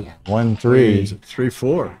up to 1-3.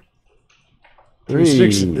 3-4. 3.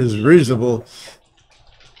 3-6 is reasonable.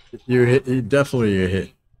 You hit. You definitely a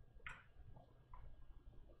hit.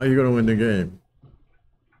 How are you going to win the game?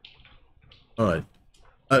 All right.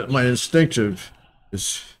 My instinctive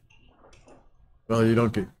is, well, you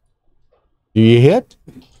don't get. Do you hit?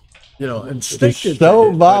 You know, instinctive. It's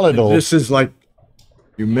so volatile. This is like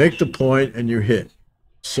you make the point and you hit.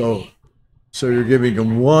 So you're giving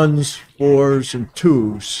him 1s, 4s, and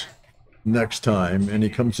 2s next time, and he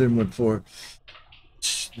comes in with 4.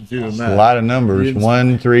 Do the math. A lot of numbers.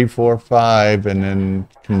 1, 3, 4, 5, and then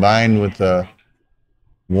combined with a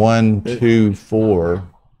 1, 2, 4.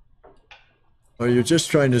 Or you're just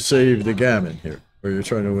trying to save the gammon here, or you're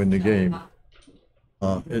trying to win the game.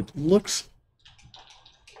 It looks,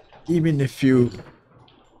 even if you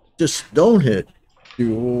just don't hit,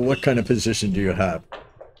 what kind of position do you have?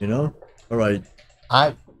 You know? All right.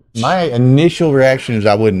 My initial reaction is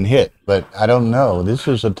I wouldn't hit, but I don't know. This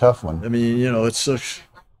is a tough one. I mean, you know, it's such.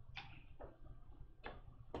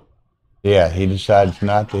 Yeah, he decides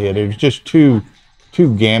not to hit. It was just too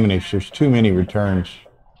gammonish. There's too many returns.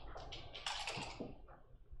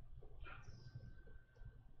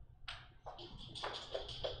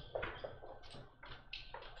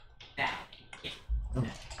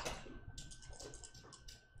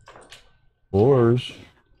 Fours,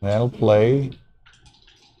 that'll play.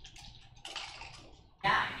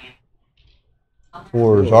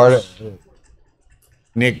 Fours.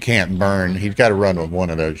 Nick can't burn. He's got to run with one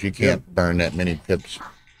of those. You can't burn that many pips.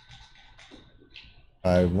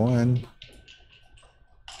 5-1.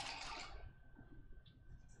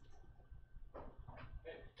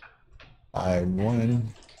 I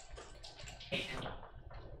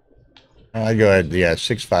go ahead. Yeah,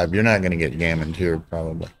 6-5. You're not going to get gammoned here,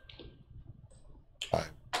 probably. 5.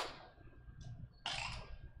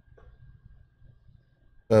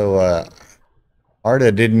 So,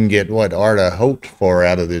 Arda didn't get what Arda hoped for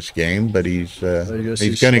out of this game, but he's going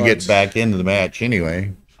to get back into the match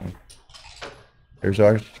anyway. So there's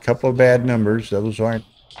a couple of bad numbers. That's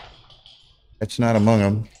not among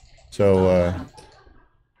them. So,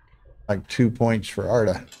 like 2 points for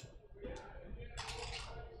Arda.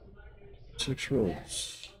 6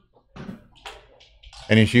 rolls.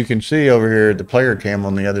 And as you can see over here at the player cam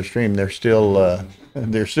on the other stream, they're still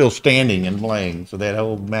standing and playing. So that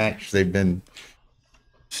whole match they've been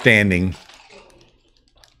standing.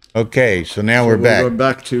 Okay, so now we're back. We're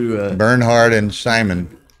back to Bernhard and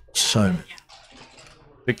Simon.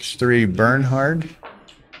 6-3 Bernhard.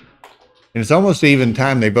 And it's almost even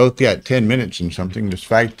time. They both got 10 minutes and something,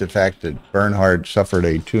 despite the fact that Bernhard suffered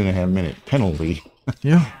a 2.5-minute penalty.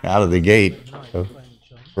 Out of the gate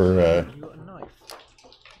for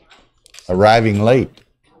arriving late.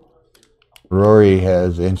 Rory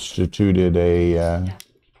has instituted a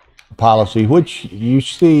policy, which you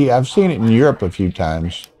see, I've seen it in Europe a few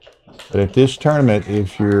times, but at this tournament,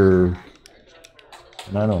 if you're,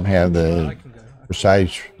 and I don't have the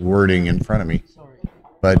precise wording in front of me,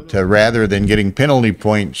 but rather than getting penalty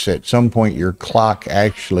points, at some point your clock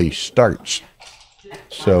actually starts.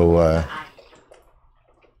 So,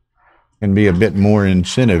 can be a bit more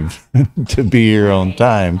incentive to be here on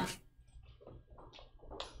time.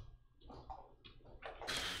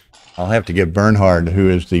 I'll have to give Bernhard, who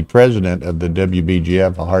is the president of the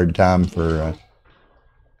WBGF, a hard time for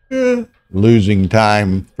losing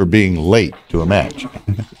time for being late to a match.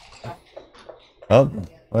 Oh,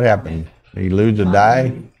 what happened? Did he lose a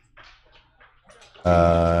die?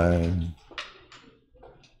 I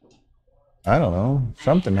don't know.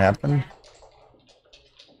 Something happened.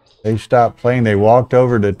 They stopped playing. They walked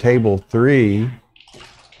over to table 3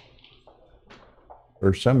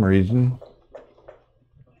 for some reason.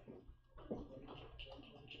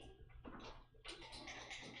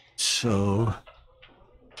 So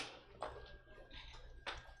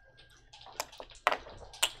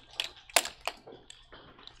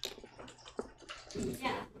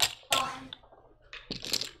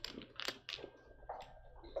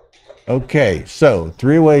okay, so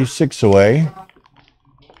 3 away, 6 away.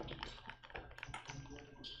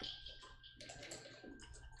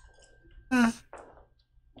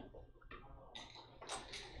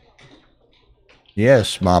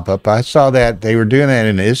 Yes, mop up. I saw that they were doing that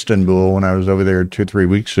in Istanbul when I was over there 2 or 3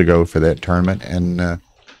 weeks ago for that tournament, and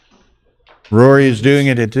Rory is doing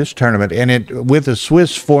it at this tournament, and it with a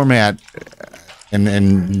Swiss format,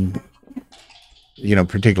 and you know,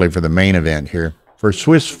 particularly for the main event here, for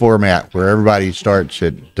Swiss format where everybody starts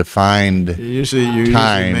at defined usually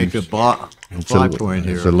times, make a 5 point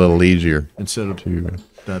here. It's a little easier instead of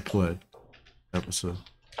that play. That was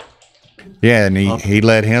yeah, and he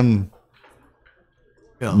let him.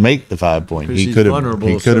 make the 5 point. Because He he's could have. vulnerable,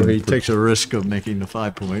 He could so have. he takes a risk of making the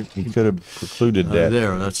 5 point. He could have precluded that.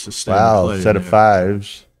 There, that's the standard Wow, play set of there.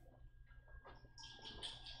 5s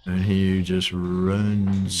And he just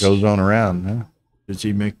runs. goes on around. Huh? Does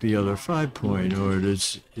he make the other 5 point, or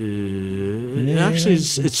does actually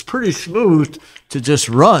it's pretty smooth to just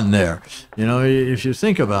run there, you know, if you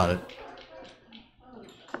think about it.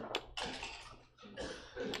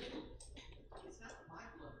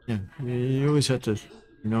 Yeah, you always have to,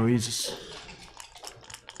 you know, he's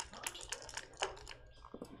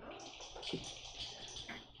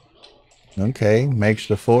Okay, makes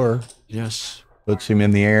the 4, yes. puts him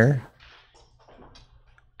in the air.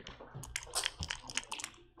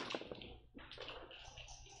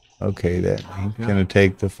 Okay, that he's gonna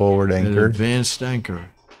take the forward An anchor. advanced anchor,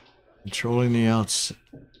 controlling the outs.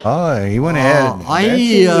 Oh, he went ahead.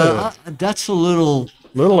 That's a little.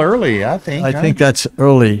 Little early, I think. I huh? think that's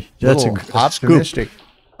early. That's Little a scoop. optimistic.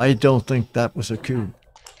 I don't think that was a cube.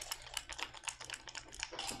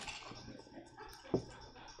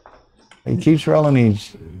 He keeps rolling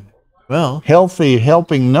these Well, healthy,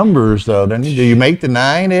 helping numbers, though, doesn't he? Do you make the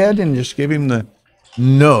 9, Ed, and just give him the?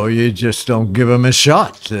 no, you just don't give him a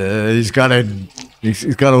shot. He's got a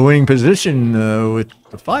winning position with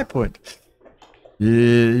the 5 point.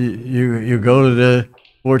 You go to the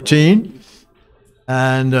 14,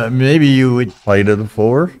 and maybe you would Play to the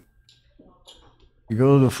 4. you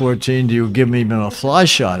go to the 14. Do you give him even a fly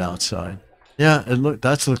shot outside? Yeah,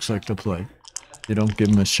 that looks like the play. You don't give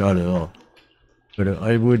him a shot at all. But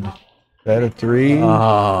I would. That a 3.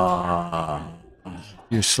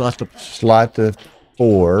 You slot the. Slot the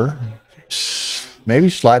 4. Maybe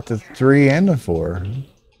slot the 3 and the 4.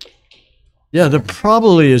 Yeah, there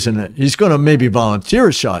probably isn't it. He's going to maybe volunteer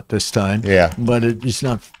a shot this time. Yeah. But he's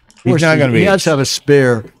not. He's not gonna He be- has to have a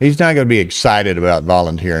spare. He's not going to be excited about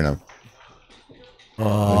volunteering a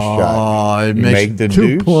shot. It You makes make the 2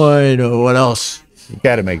 deuce? point or what else? You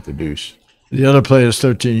got to make the deuce. The other play is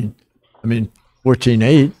 13. I mean,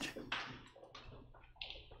 14-8.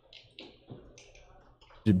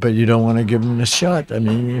 But you don't want to give him a shot. I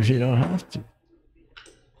mean, if you don't have to.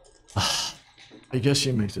 I guess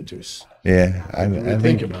you make the deuce. Yeah, I Think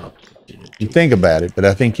think about you think about it, but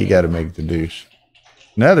I think you got to make the deuce.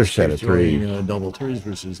 Another set of 3. throwing double threes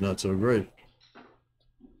versus not so great.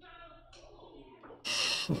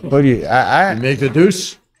 What do you? I You make the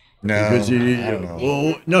deuce. no. Because I don't know.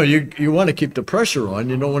 well, no, you want to keep the pressure on.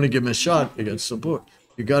 You don't want to give him a shot against the book.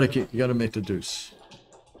 You got to make the deuce,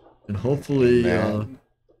 and hopefully Man.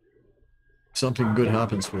 something good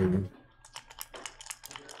happens for you.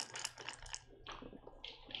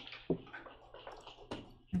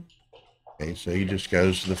 Okay, so he just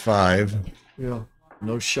goes to the 5. Yeah,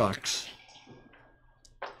 no shocks.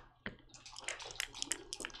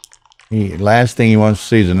 Last thing he wants to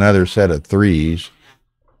see is another set of 3s.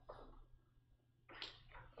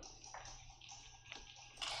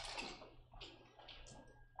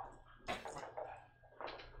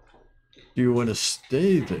 You want to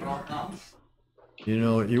stay there. You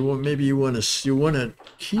know, maybe you want to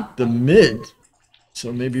keep the mid.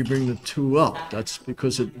 So maybe bring the 2 up. That's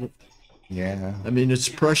because Yeah. I mean, it's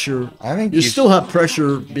pressure. I think you still have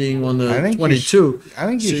pressure being on I the think 22. I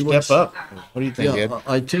think So you he step wants- up. What do you think, Ed? Yeah,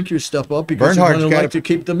 I think you step up because Bernhard's you're going to gotta- like to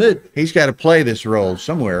keep the mid. He's got to play this role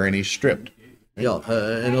somewhere, and he's stripped. Yeah,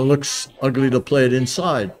 and it looks ugly to play it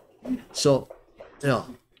inside. So, yeah,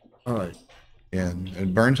 all right. Yeah,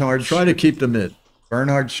 and Bernhard Try to keep the mid.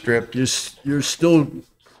 Bernhard stripped. You're still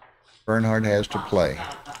Bernhard has to play.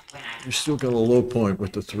 got a low point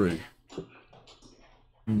with the 3.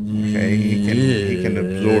 Okay, he can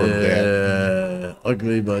absorb that. Yeah,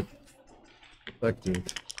 ugly but effective.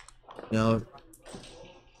 Now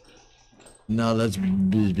that's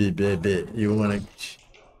you want to.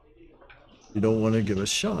 You don't want to give a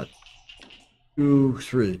shot. 2,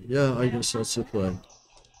 3. Yeah, I guess that's the play.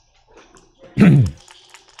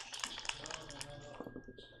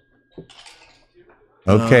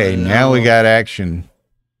 Okay, now we got action.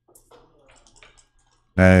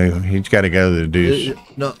 No, he's got to go to the deuce.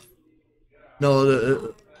 No,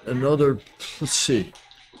 another. Let's see.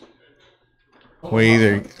 We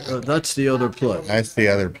either That's the other play. that's the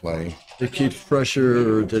other play. It keeps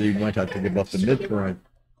pressure that he might have to give up the midpoint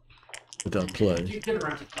with that play.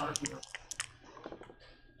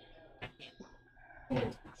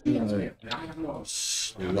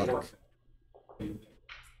 Luck.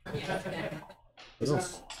 What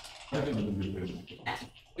else?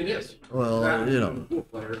 It is. Well, you know,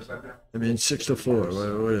 I mean,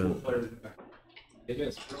 6-4. It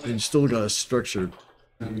is. He's still got a structure.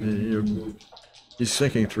 I mean, he's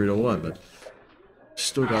thinking 3-1, but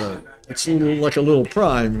Still got it's a little, like a little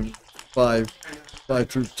prime, 5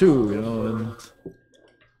 through 2, you know, and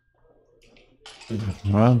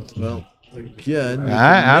Well, again,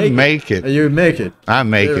 I make it. You make it. I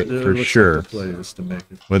make it There for looks sure. Like the play is to make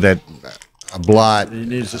it. With that a blot, He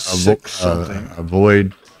needs a 6 something.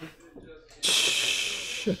 avoid.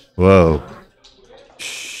 Whoa!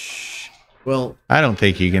 Well, I don't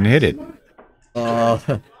think you can hit it.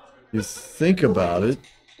 you think about it,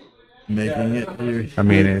 making it. I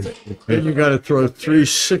mean, Then you got to throw 3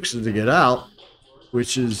 6s to get out,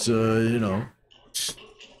 which is you know.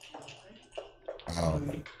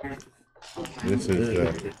 This is.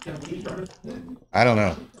 I don't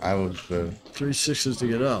know. I was 3 6s to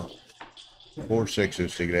get out. 4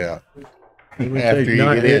 6s to get out. It would, After take you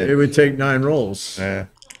 9, get in. it would take 9 rolls. Yeah.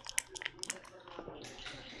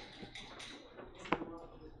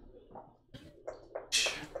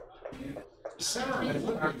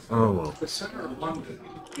 Oh well. The center of London,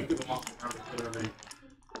 you could walk around literally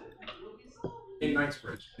in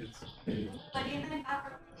Knightsbridge.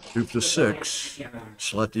 Dupe the 6,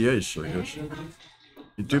 slot the ace, I guess. You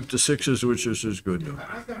dupe the 6s, which is good though.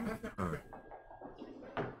 All right.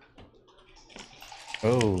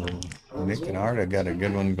 Oh, Nick and Arda got a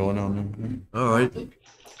good one going on. All right.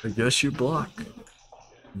 I guess you block.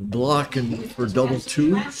 Blocking for double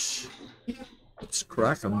 2s. Let's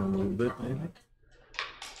crack them a little bit, maybe.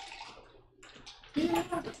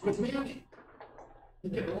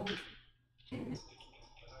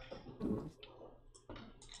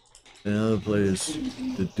 The other play is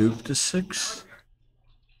to dupe the 6.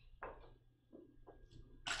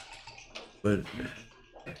 But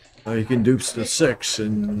he can dupe the 6,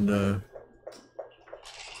 and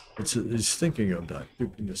he's thinking of that,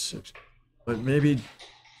 duping the 6. But maybe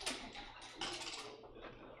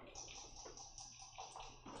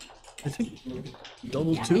I think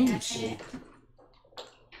double 2s.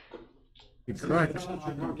 He cracked.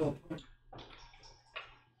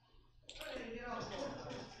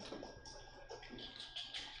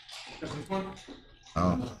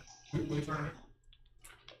 Oh.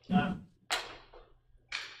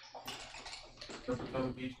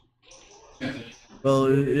 Well,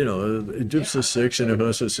 you know, it dupes the 6, and if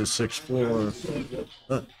us it's a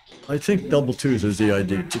 6-4. I think double 2s is the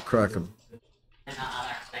idea to crack them.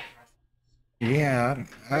 Yeah,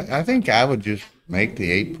 I think I would just make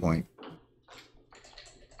the 8 point.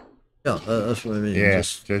 Yeah, that's what I mean.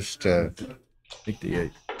 Yes, just make the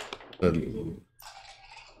 8. the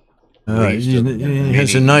He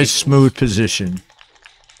has a nice smooth position.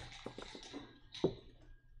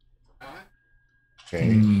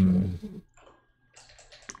 Okay.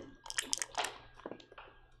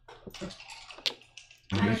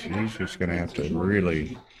 He's just going to have to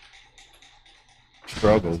really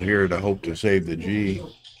struggle here to hope to save the G.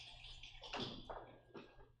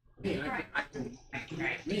 I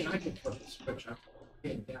can put the switch up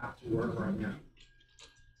and down to wherever I'm at.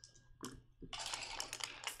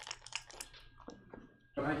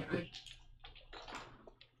 But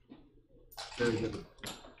very good.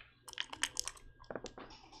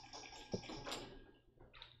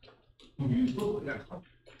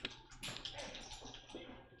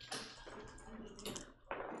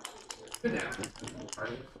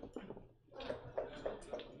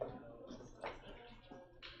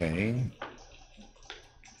 Okay.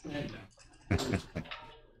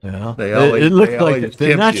 Yeah, They always, it looked they like always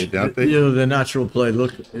the tempt you, don't they? you know, the natural play.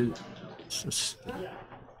 Look, it's just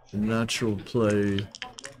the natural play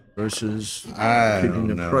versus I keeping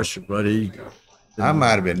the don't know. pressure, but he. I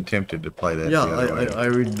might have been tempted to play that. Yeah, the other way. I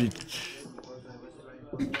would be.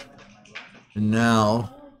 And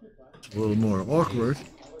now it's a little more awkward.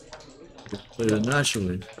 Play it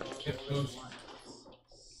naturally.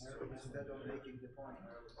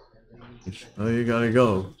 Oh, you gotta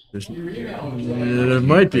go. There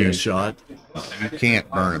might be a shot. You can't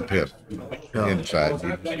burn a pip Yeah. inside.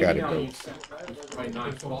 You just got to go.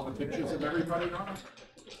 All the pictures of everybody on it.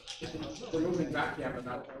 Removing backgammon,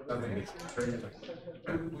 I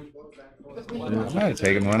might have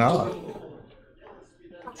taken one off.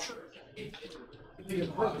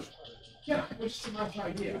 yeah, which is a nice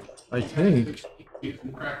idea. I think.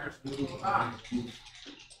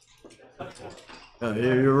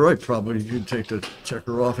 You're right. Probably you take the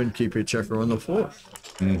checker off and keep your checker on the floor.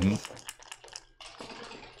 Mm-hmm.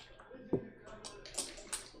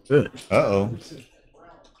 Good. Uh-oh.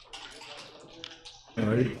 All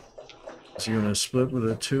right. Is he gonna split with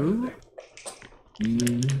a 2?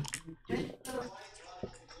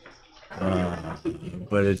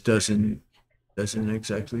 But it doesn't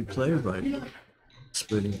exactly play right.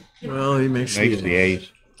 Splitting. Well, he makes Makes the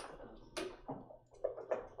ace.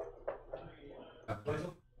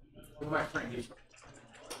 my friend, he's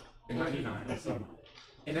in 99.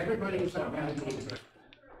 And everybody was like, man,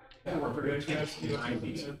 they were very tense in the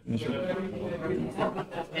 90s.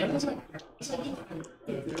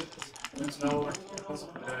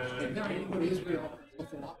 And now you go to Israel,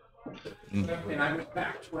 and I went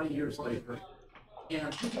back 20 years later.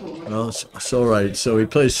 And people were Well, it's all right. So he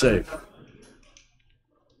plays safe.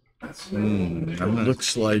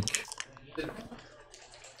 Looks like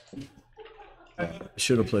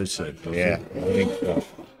should have played safe. Yeah, I think so.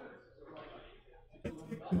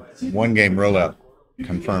 One game rollout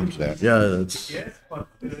confirms that. Yeah, that's.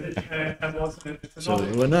 So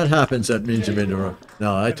when that happens, that means you made the wrong.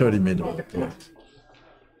 No, I thought he made the wrong play.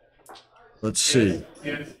 Let's see.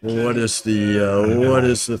 What is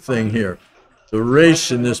the thing here? The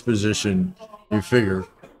race in this position, you figure,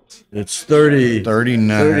 it's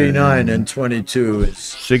 39 and 22. It's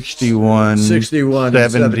 61, 61,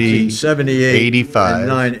 70, 78, 85. and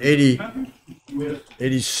 9, 80,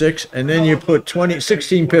 86, and then you put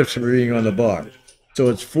 16 pips for being on the bar. So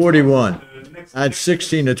it's 41. Add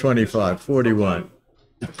 16 to 25, 41.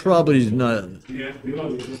 It probably is not.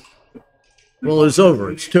 Well, it's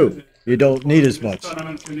over. It's 2. You don't need as much.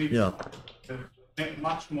 Yeah.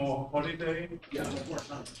 Much more holiday,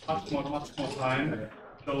 much more time.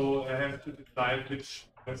 So I have to decide which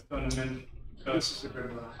best tournament. Yes,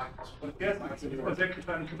 it was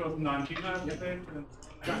actually in 2019 I played, and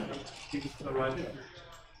it's the right.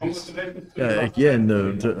 Yeah, again,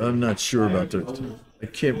 I'm not sure about the. I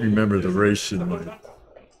can't remember the race in my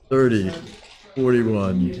 30,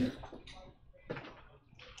 41,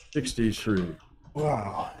 63.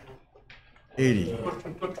 Wow. 80.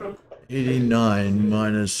 89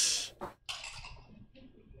 minus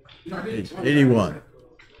 81.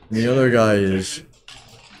 And the other guy is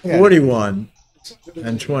 41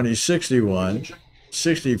 and 20, 61,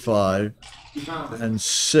 65 and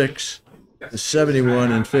 6,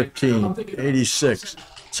 71 and 15, 86.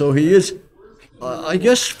 So he is, I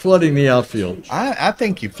guess, flooding the outfield. I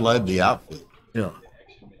think you flood the outfield. Yeah.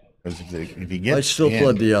 Because if he gets I still in,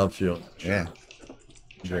 flood the outfield. Yeah.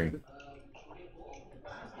 Agree.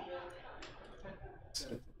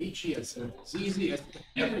 each year. It's easy as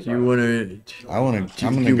everybody. You want to? I'm going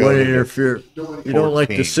to You go want to with the interfere? You don't like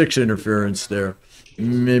the 14. 6 interference there.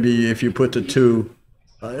 Maybe if you put the 2,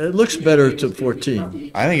 it looks better to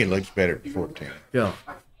 14. I think it looks better at 14. Yeah.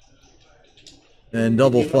 And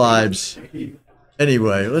double 5s.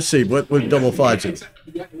 Anyway, let's see what double 5s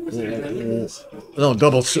is. No,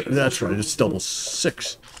 double. That's right. It's double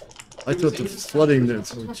 6. I thought the flooding the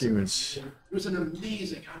 14 was. It was an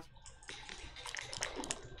amazing.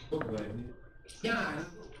 Yeah,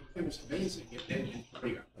 it was amazing.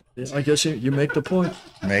 I guess you make the point.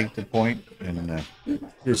 Make the point and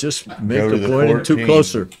You just make Go to the the point and 2 14.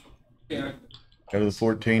 closer. Yeah. go to the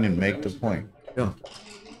 14 and make the point. Yeah.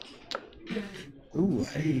 Ooh,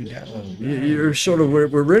 hey, that was You're sort of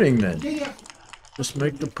we're winning then. Just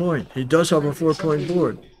make the point. He does have a 4-point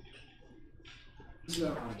board.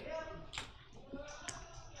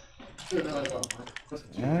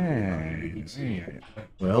 Hey.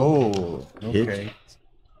 Well, Oh, okay.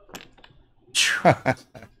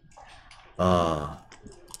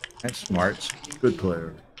 That's smart. good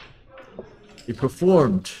player. He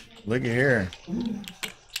performed. Look at here.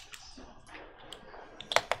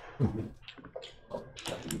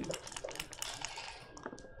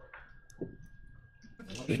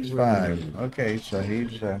 Six, 5. Okay, so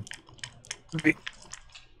he's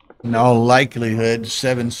in all likelihood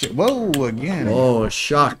 7, 6. Whoa, again. Oh, a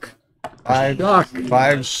shock. Five, shock.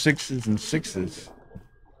 5, 6s, and 6s.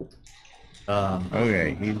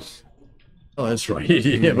 Okay, he's Oh, that's right.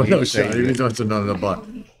 Yeah, but no He's shot. saying He wants another butt.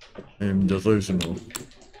 I'm delusional.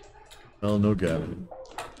 Well, no Gavin.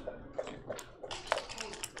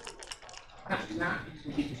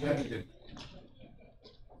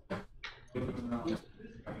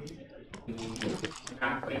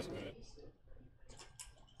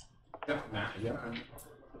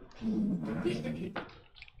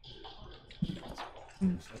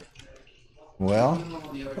 well.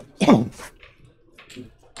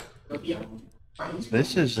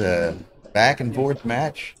 This is a back and forth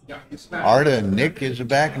match. Arda and Nick is a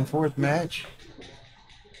back and forth match.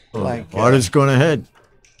 Like Arta's going ahead.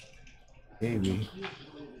 maybe.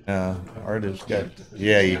 Arda's got he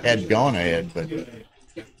had gone ahead, but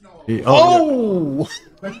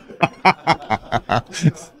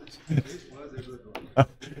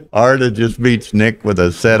Arda just beats Nick with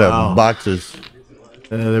a set Wow. of boxes.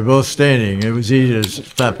 They're both standing. It was easy to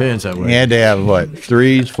slap hands that way. He had to have what,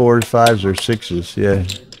 3s, 4s, 5s, or 6s. Yeah,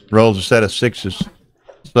 rolls a set of 6s.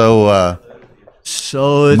 So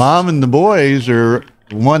So it's, Mom and the boys are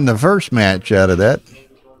won the first match out of that.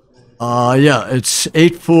 Yeah, it's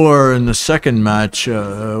 8-4 in the second match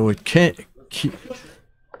with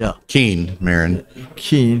Keen, Marin.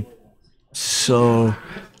 Keen. So.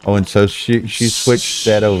 Oh, and so she switched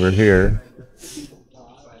that over here.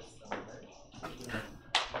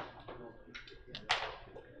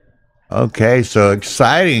 Okay, so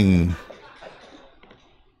exciting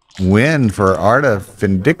win for Arta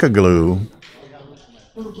Findicaglu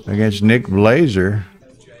against Nick Blazer.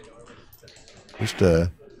 Just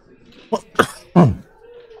a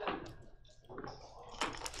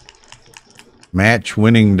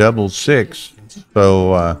match-winning double six.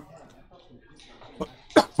 So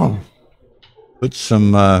put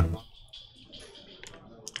some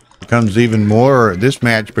becomes even more. This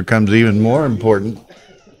match becomes even more important.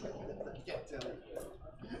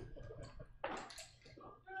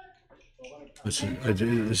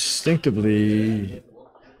 Instinctively,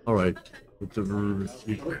 all right.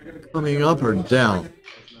 Coming up or down?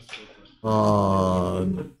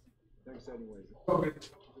 The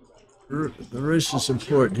race is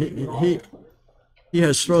important. He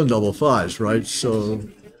has thrown double fives, right? So.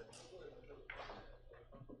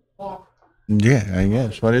 Yeah, I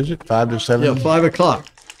guess. What is it? 5 to 7? Yeah, 5 o'clock.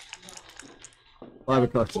 5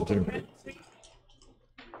 o'clock's the turn.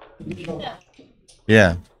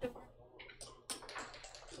 Yeah.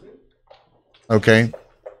 Okay.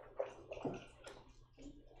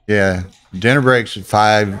 Yeah. Dinner breaks at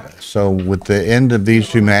 5. So with the end of these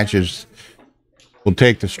two matches, we'll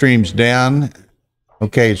take the streams down.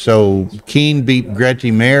 Okay, so Keen beat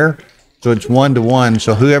Gretty Mayr. So it's 1-1.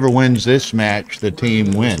 So whoever wins this match, the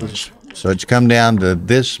team wins. So it's come down to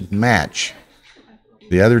this match.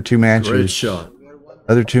 The other two matches. Great shot.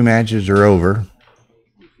 Other two matches are over.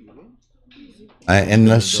 And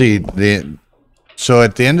let's see. So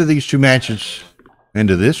at the end of these two matches,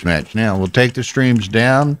 into this match now, we'll take the streams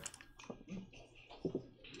down.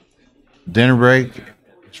 Dinner break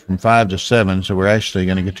is from 5 to 7, so we're actually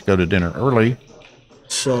going to get to go to dinner early.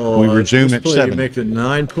 So we resume at 7. You make the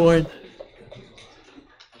 9 point.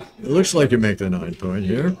 It looks like you make the 9 point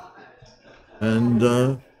here. And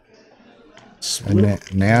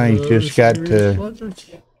now he's just got to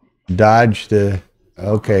dodge the.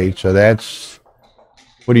 Okay, so that's.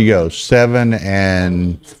 What do you go? 7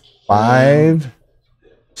 and 5?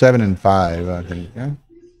 7 and 5, I think. Yeah.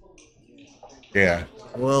 Yeah.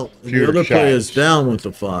 Well, Fewer the other play shots. is down with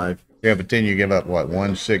the 5. Yeah, but then you give up what?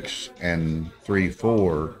 1, 6, and 3,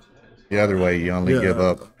 4. The other way, you only give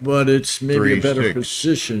up. But it's maybe 3, a better 6.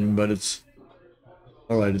 position. But it's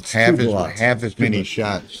all right. It's half two blocks. half as many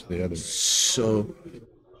shots. The other. So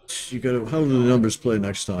you got to. How do the numbers play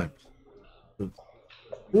next time? The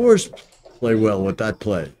 4s play well with that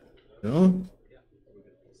play. You know.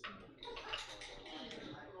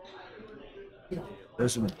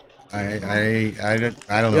 Doesn't. I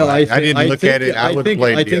don't know. Yeah, I didn't look at it. I would have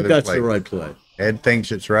played I the think other that's play. the right play. Ed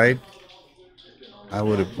thinks it's right. I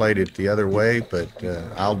would have played it the other way, but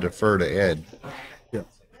I'll defer to Ed. Yeah.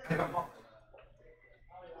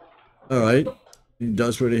 All right. He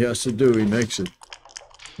does what he has to do. He makes it.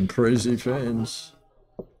 And crazy fans.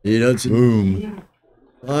 He doesn't. Boom.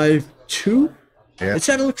 5-2. Yeah. It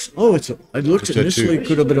looks. Oh, it looks It's a initially 2.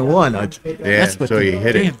 could have been a 1. Yeah, so he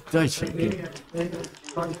hit it. Dice.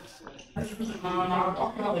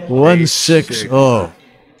 1-6. Oh,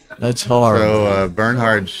 that's hard. So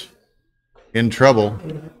Bernhard's in trouble.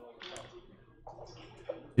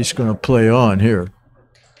 He's going to play on here.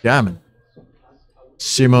 Gammon.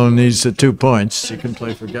 Simone needs the 2 points. He can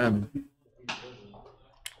play for Gammon.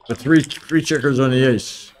 The three checkers on the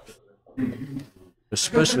ace.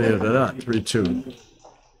 Especially after that, 3-2.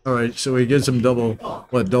 All right, so he gives him double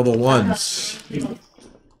ones.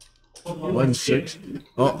 1-6.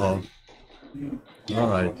 Uh-oh. All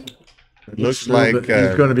right. Looks like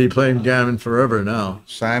he's going to be playing Gammon forever now.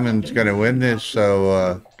 Simon's going to win this,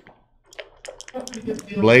 so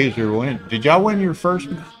Blazer win. Did y'all win your first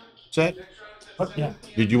set? Yeah.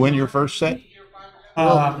 Did you win your first set?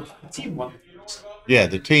 Team won. Yeah,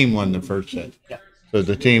 the team won the first set. Yeah. So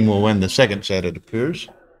the team will win the second set, it appears.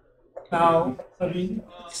 Now, 6-7,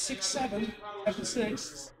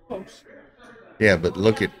 7-6, close. Yeah, but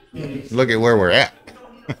look at where we're at.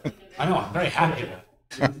 I know, I'm very happy with it.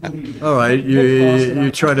 All right, you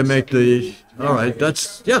try to make the. All right,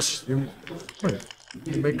 that's yes. You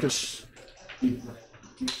make this. All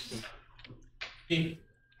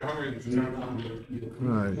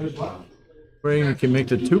right. Spring, you can make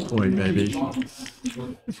the 2 point maybe.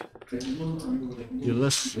 You're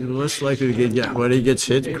less likely to get when he gets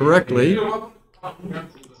hit correctly.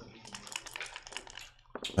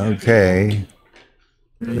 Okay.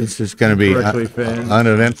 This is going to be Correctly, fans.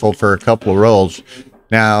 uneventful for a couple of rolls.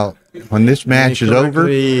 Now, when this match is over,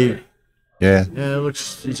 yeah, Yeah, it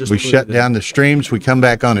looks. He just we put shut it in. down the streams. We come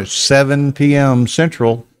back on at 7 p.m.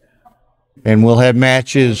 Central, and we'll have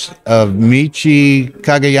matches of Michi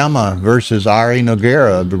Kagayama versus Ari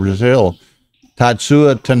Nogueira of Brazil,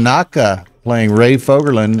 Tatsuya Tanaka playing Ray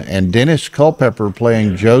Fogerland, and Dennis Culpepper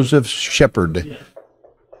playing Joseph Shepard.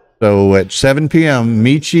 So at 7 p.m.,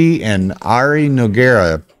 Michi and Ari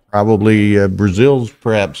Nogueira, probably Brazil's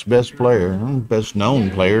perhaps best player, best known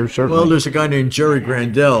player, certainly. Well, there's a guy named Jerry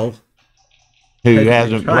Grandel. Who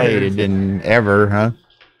hasn't played in ever, huh?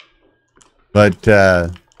 But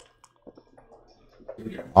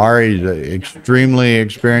Ari's an extremely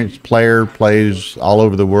experienced player, plays all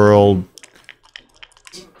over the world,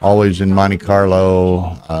 always in Monte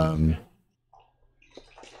Carlo,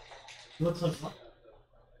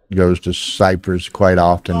 goes to Cyprus quite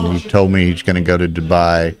often. He told me he's going to go to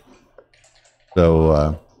Dubai.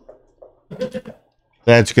 So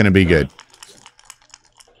that's going to be good.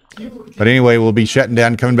 But anyway, we'll be shutting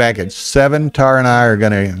down, coming back at 7. Tara and I are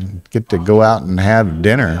going to get to go out and have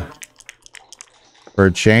dinner for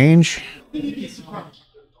a change. We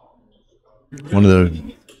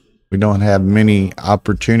don't have many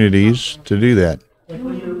opportunities to do that.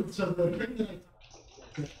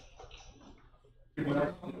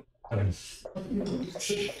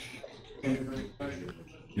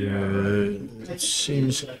 Yeah, it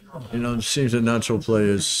seems, it seems the natural play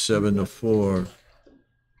is 7-4.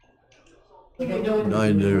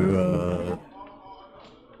 9 to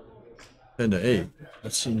 10-8.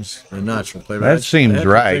 That seems a natural play. That seems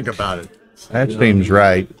right. Think about it. That seems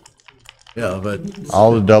right. Yeah, but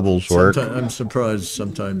all the doubles work. I'm surprised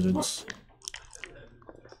sometimes it's.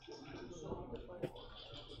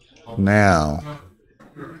 Now,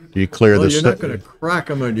 do you clear the? You're not going to crack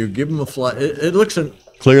them, or do you give them a flat? It looks an.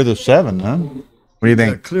 Clear the 7, huh? What do you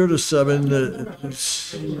think? Yeah, clear the 7.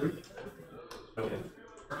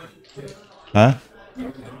 Huh?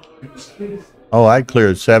 Oh, I'd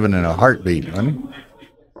clear 7 in a heartbeat, honey.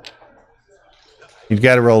 You've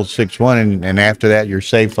got to roll 6-1, and after that, you're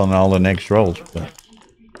safe on all the next rolls. But.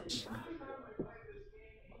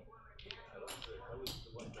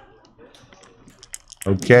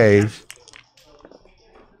 Okay.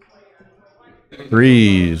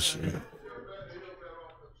 3s.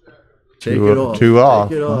 Take it off. 2 off.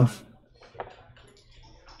 Take it off.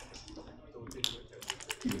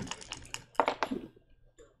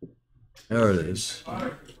 There it is.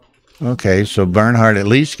 Okay, so Bernhard at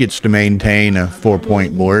least gets to maintain a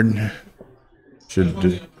 4-point board.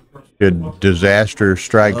 Should disaster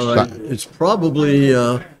strike? It's probably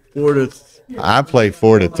 4 to. I play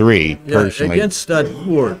 4 to 3 personally. Against that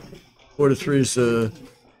board. 4 to 3 is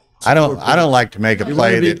I don't like to make a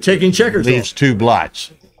play that taking checkers leaves 2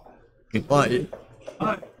 blots. Why?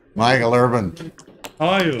 Michael Urban. How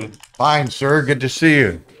are you? Fine, sir. Good to see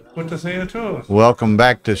you. Good to see you too. Welcome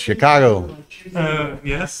back to Chicago.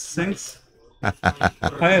 Yes, thanks. Hey,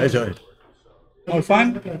 Hi. Joey. All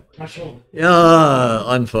fine? Yeah,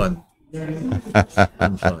 unfun.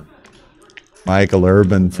 Unfun. Michael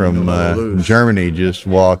Urban from Germany just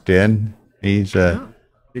walked in. He's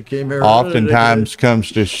He came here. oftentimes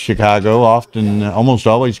comes to Chicago. Almost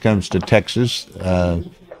always comes to Texas.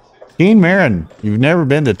 Keen Marin, you've never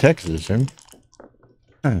been to Texas, have you?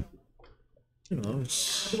 Huh.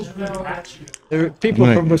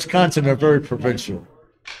 People from Wisconsin are very provincial.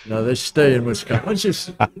 They stay in Wisconsin. Once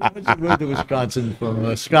you move to Wisconsin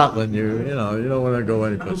from Scotland, you don't want to go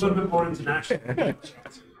anyplace. A little bit more international.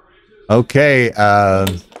 Okay,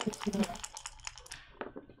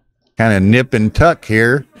 kind of nip and tuck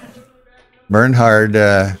here. Bernhard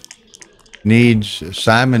needs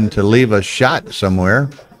Simon to leave a shot somewhere.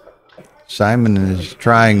 Simon is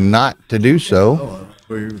trying not to do so. Oh,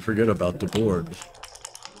 we forget about the board.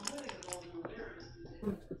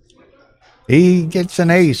 He gets an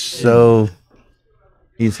ace, so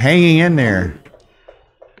he's hanging in there.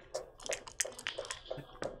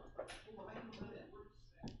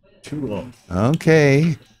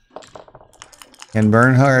 Okay. And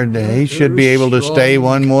Bernhard, he should be able to stay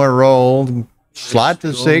one more roll. Slot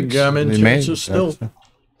to 6. Still.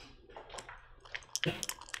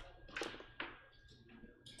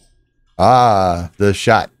 The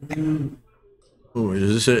shot. Ooh,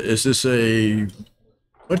 is this a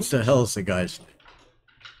what the hell is the guy's name?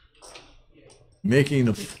 Making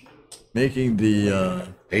the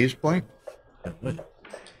ace point?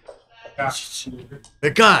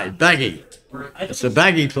 The guy, Baggy. It's a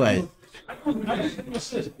Baggy play.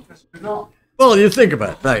 Well, you think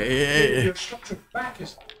about it.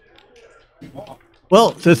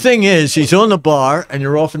 Well, the thing is, he's on the bar, and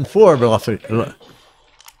you're off in 4 off it. You're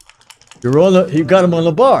on the. You got him on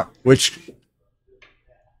the bar, which.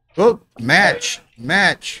 Oh, match.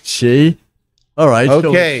 See. All right.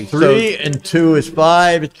 Okay, So 3 and 2 is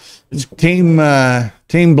 5. It's Team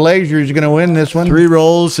Blazer is going to win this one. 3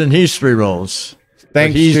 rolls, and he's 3 rolls.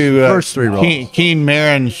 Thanks he's to first 3 rolls. Keen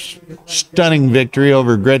Marin's stunning victory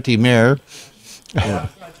over Gretty Mayr. Yeah.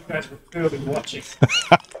 You guys were clearly watching.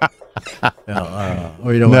 We're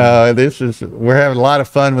having a lot of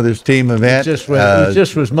fun with this team event. It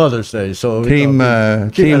just was Mother's Day, so Team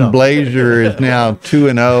Blazer is now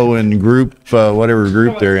 2-0 in group whatever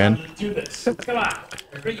group they're in. Do this. Come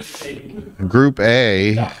on. Group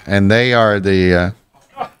A, and they are the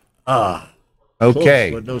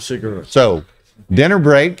okay. But no cigarettes. So dinner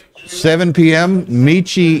break 7 p.m.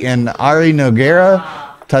 Michi and Ari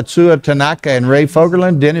Noguera, Tatsuya Tanaka and Ray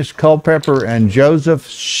Fogerland, Dennis Culpepper and Joseph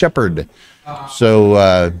Shepard.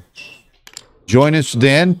 So join us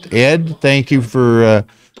then. Ed, thank you for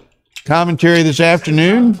commentary this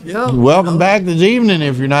afternoon. Yeah. Welcome back this evening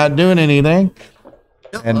if you're not doing anything.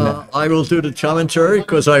 And I will do the commentary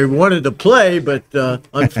because I wanted to play, but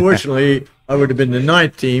unfortunately, I would have been the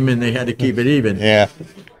 9th team, and they had to keep it even. yeah.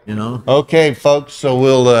 You know. Okay, folks. So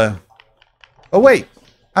we'll. Oh wait,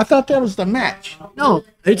 I thought that was the match. No,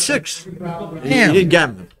 8-6. He Damn. didn't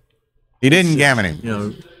gammon him. He didn't gammon him. You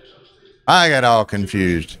know. I got all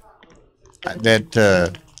confused.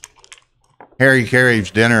 That Harry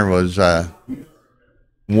Carey's dinner was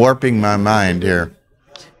warping my mind here.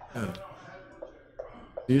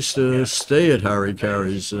 He used to stay at Harry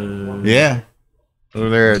Carey's. Yeah. So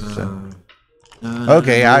there it's.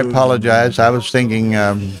 Okay, I apologize. I was thinking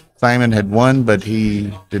Simon had won, but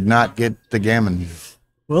he did not get the gammon.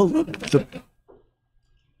 Well, the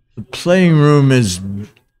playing room is.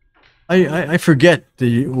 I forget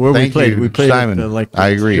where Thank we played. you, We played Simon. at, I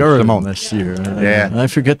agree. Durham Simone. this year. Yeah. I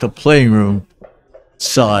forget the playing room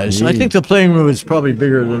size. I think the playing room is probably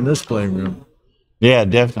bigger than this playing room. Yeah,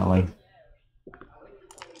 definitely.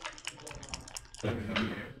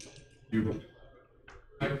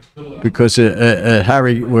 Because at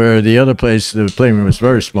Harry, where the other place, the playing room was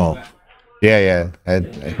very small. Yeah.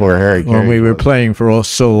 Where Harry When Carey we were was. playing for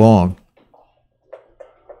so long.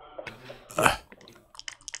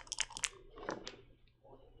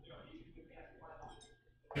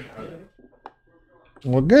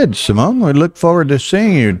 Well, good, Simone. We look forward to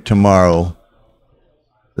seeing you tomorrow.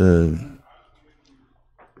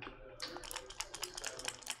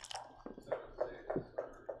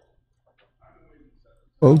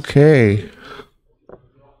 Okay.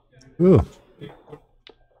 Ooh.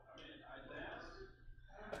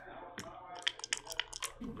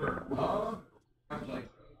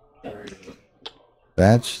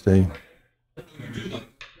 That's the.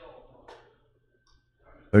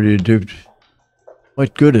 Or do you dupe?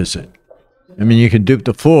 What good is it? I mean, you can dupe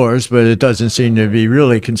the 4s, but it doesn't seem to be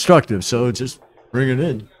really constructive. So just bring it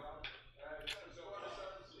in.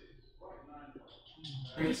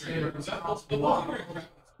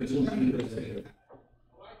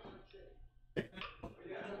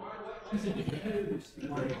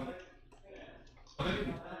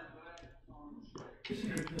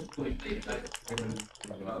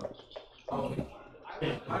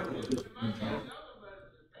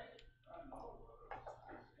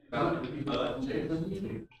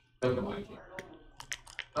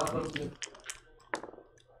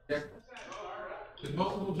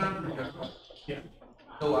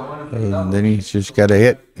 And then he's just got to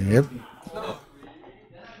hit. Yep.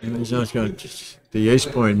 He's not got the ace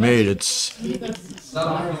point made. It's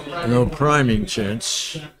no priming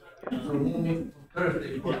chance.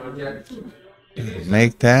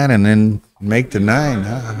 Make that and then make the 9.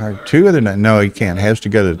 Or 2 of the 9. No, he can't. Has to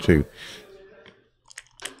go to the 2.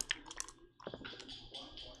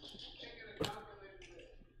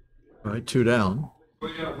 All right, 2 down.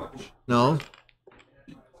 No.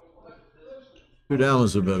 2 down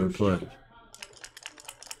is a better play.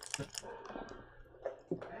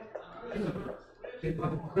 You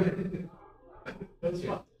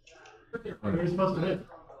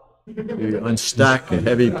unstack a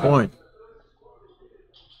heavy point.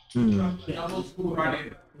 You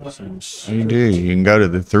do. You can go to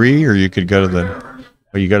the 3, or you could go to the.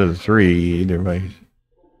 Well, you go to the 3 either way,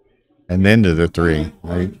 and then to the 3.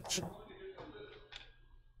 Right.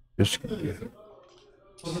 Just.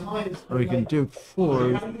 Or you can do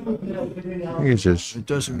 4. I think it's just. It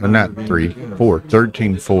doesn't Well, not matter. 3, 4.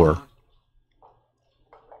 13-4.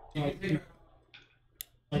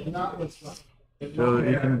 So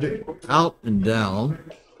you can do out and down.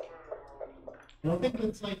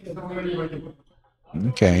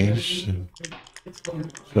 Okay.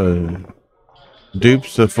 So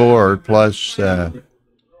dupes the 4 plus, you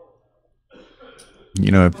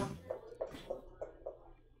know, if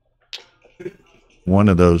one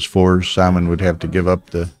of those 4s, Simon would have to give up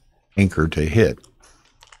the anchor to hit.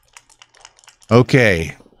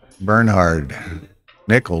 Okay. Bernhard.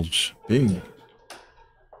 Nickels. Bing.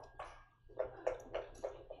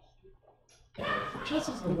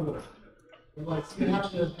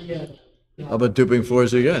 How about duping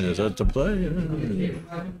 4s again? Is that the play?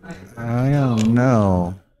 I don't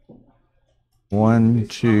know. 1,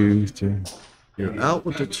 2, 3. You're out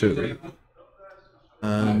with the 2.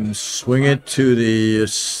 And swing it to the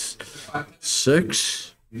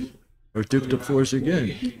 6. Or dupe the 4s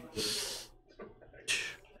again.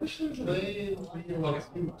 So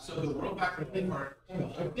the world back thing part, I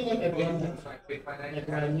feel like I've done that. Like I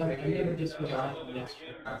never just forgot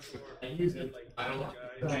yesterday. I use it like I don't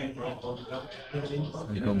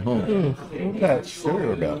You come home. I'm not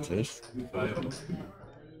sure about this.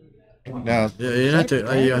 Now, Yeah,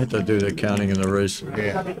 you have to do the counting in the race.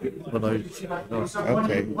 yeah. But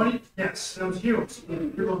Okay. Yes, that was huge.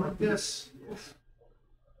 You're going like this.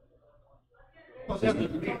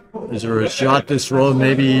 is there a shot this roll?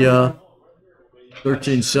 Maybe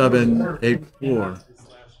 13, 7, 8, 4.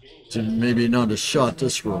 So maybe not a shot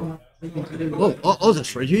this roll. Oh,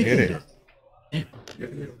 that's right. You Hit hit it.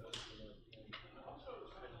 it.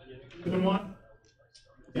 Good one.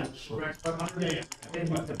 Yeah.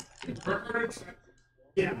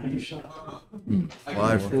 Yeah. You shot.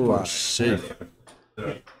 5, 4, safe.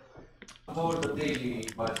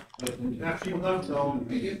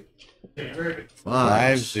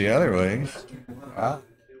 Five's the other way. Wow.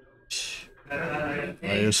 I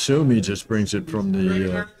assume he just brings it from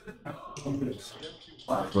the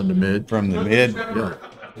mid. From the mid. Yeah.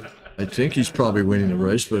 I think he's probably winning the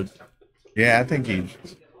race, but Yeah, I think he's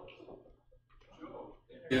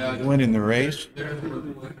winning the race.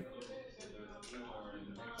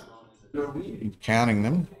 He's counting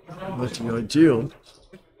them. but the ideal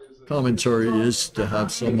commentary is to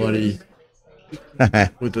have somebody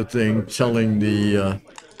with the thing telling the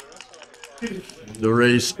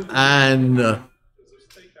race and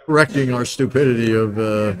correcting our stupidity of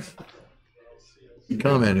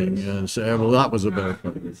commenting and say, well, that was a better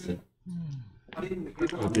comment.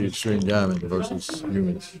 With the extreme gammon versus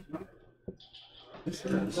humans.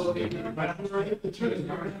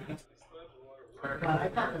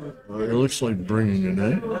 Well, it looks like bringing it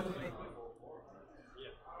in.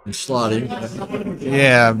 And slotting.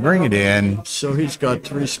 Yeah, bring it in. So he's got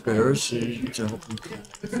 3 spares. To help him.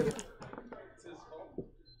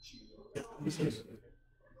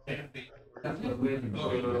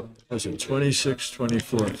 That's it, 26,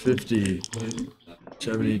 24, 50,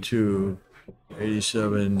 72,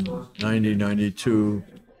 87, 90, 92,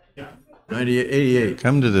 90, 88,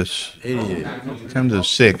 Come to this. 88, Come to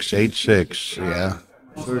 6, 8, 6. Yeah.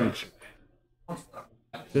 30,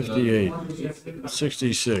 58,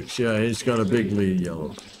 66. Yeah, he's got a big lead,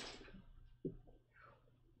 yellow.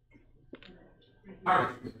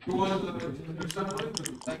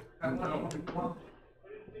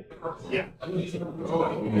 Yeah.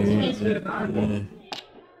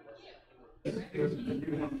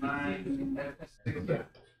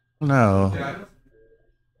 No.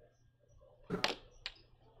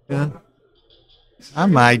 Yeah. I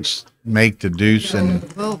might make the deuce and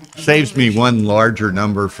saves me one larger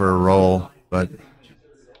number for a roll, but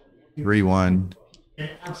 3-1.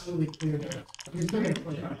 Absolutely clear. He's still gonna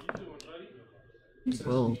play.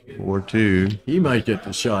 Well, 4-2. he might get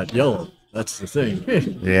the shot yellow. That's the thing.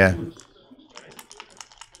 Yeah.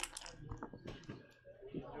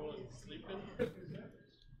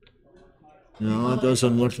 No, it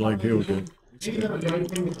doesn't look like he'll get.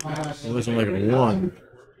 It wasn't like a 1,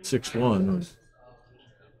 6-1.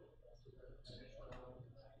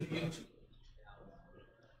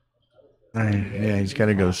 Yeah, he's got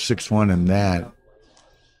to go 6-1 in that.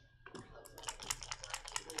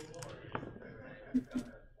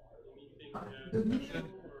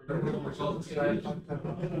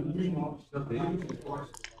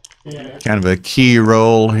 Kind of a key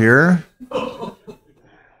roll here.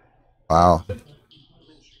 Wow.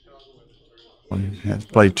 Have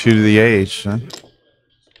to play 2 to the ace, huh?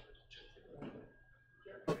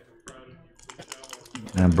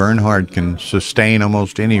 Now Bernhard can sustain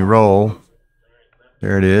almost any roll.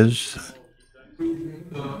 There it is.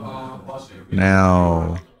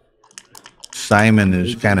 Now Simon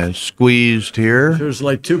is kind of squeezed here. There's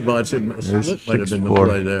like 2 butts. It might There's have been the 6-4.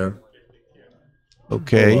 play there.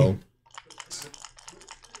 Okay. Oh, well.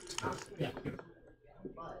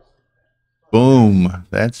 Boom.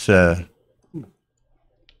 That's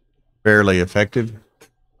fairly effective.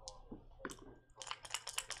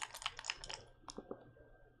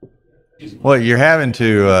 Well, you're having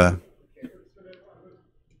to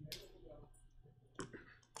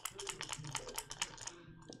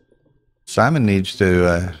Simon needs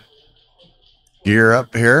to gear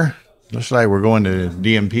up here. Looks like we're going to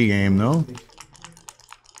DMP game though.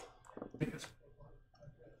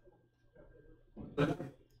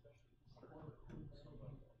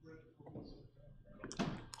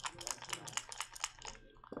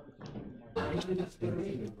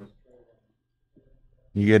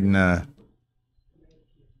 You getting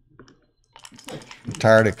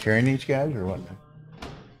tired of carrying these guys or what?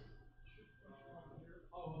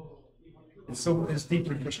 It's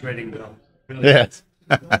deeply frustrating though. Really. Yes.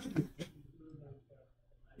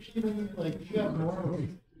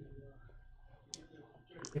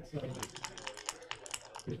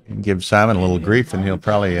 Give Simon a little grief and he'll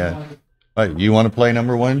probably what, you want to play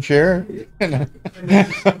number one chair?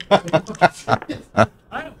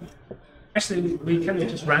 Actually, we kind of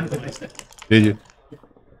just randomized it. Did you?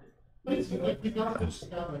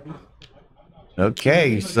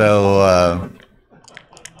 Okay, so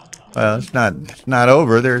well, it's not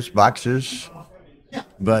over. There's boxes,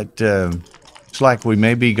 but it's like we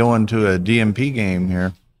may be going to a DMP game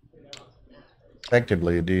here.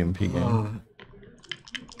 Effectively, a DMP game.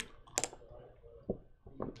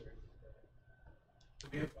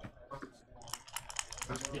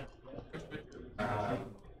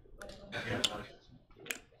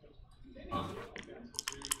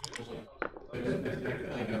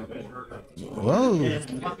 Whoa,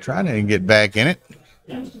 trying to get back in it.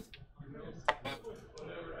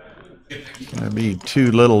 It's going to be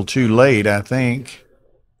too little too late, I think.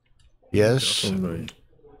 Yes. Definitely.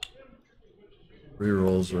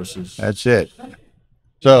 Rerolls versus. That's it.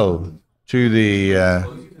 So, to the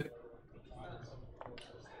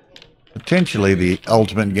potentially the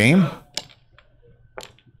ultimate game.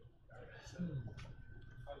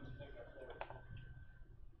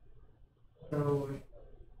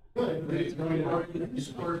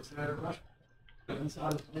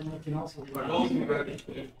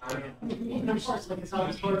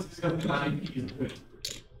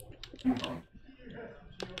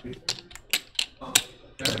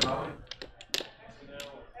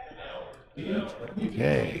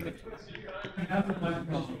 Okay.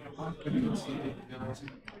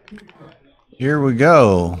 Here we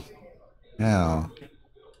go. Now,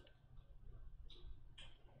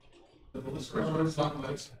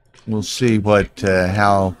 we'll see what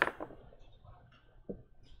how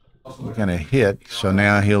we're going to hit. So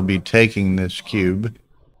now he'll be taking this cube.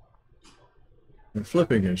 And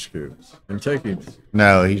flipping his cube. And taking it.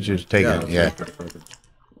 No, he's just taking it. Yeah.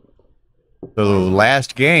 So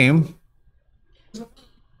last game.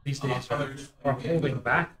 These days are holding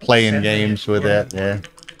back. Playing games with that, yeah.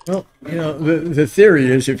 Well, you know, the theory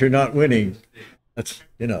is if you're not winning, that's,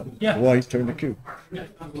 you know, Yeah. white turn the cube.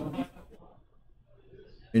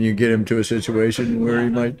 And you get him to a situation where he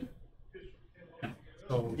might.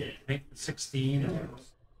 So make 16,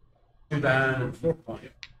 do that, and 4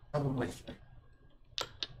 point. Probably.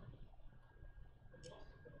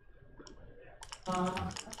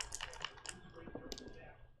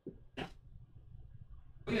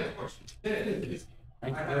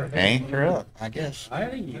 Anchor up, I guess. I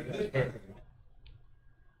think you got it.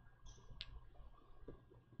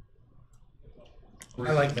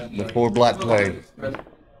 I like that. Before black play.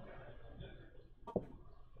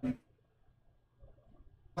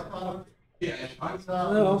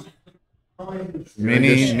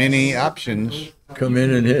 Many options. Come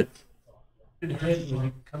in and hit.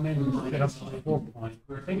 Come in and get up to the 4 point.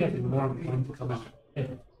 I think I did more than to come in.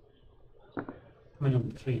 Hit. Come in on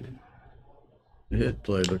the 3. The hit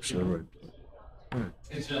play looks all right.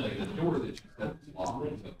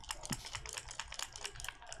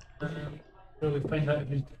 Really find out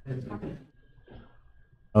if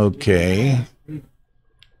Okay.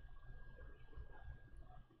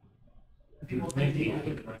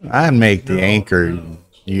 I make the anchor.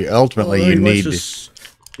 You ultimately Well, you he need wants to.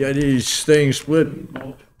 to get these things split,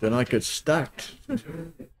 then I could stacked.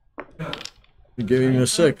 You give him a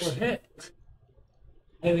 6. hit.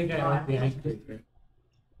 I think I like the anchor.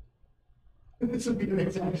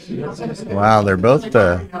 Wow, they're both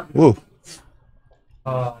woo,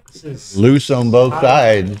 This is loose on both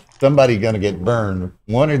sides. Somebody gonna get burned,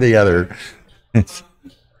 one or the other.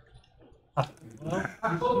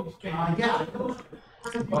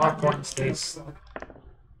 bar point stays.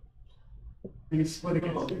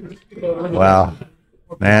 Wow,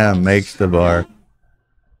 man, makes the bar.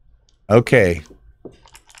 Okay,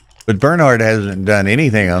 but Bernhard hasn't done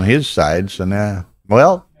anything on his side, so now,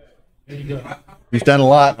 well, He's done a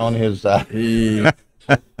lot on his. He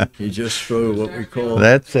just threw what we call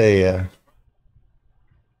That's a.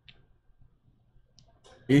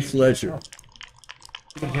 Heath Ledger.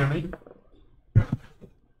 You can hear me?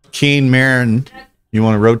 Keen Marin, you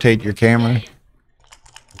want to rotate your camera?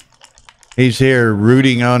 He's here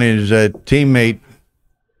rooting on his teammate,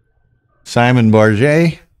 Simon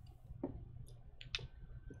Barget.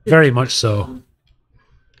 Very much so.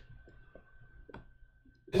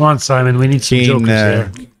 Come on, Simon. We need some Keen, jokers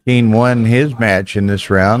here. Keen won his match in this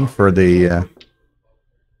round for the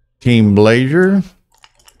Team Blazer,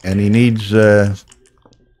 and he needs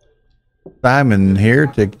Simon here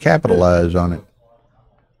to capitalize on it.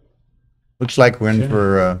 Looks like we're in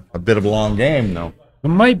for a bit of a long game, though. It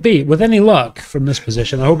might be. With any luck from this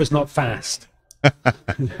position, I hope it's not fast. I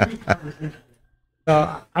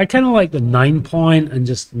kind of like the 9-point and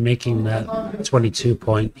just making that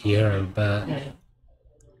 22-point here, but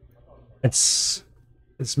it's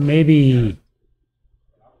maybe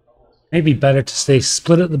better to stay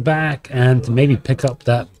split at the back and to maybe pick up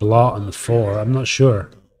that blot on the 4. I'm not sure.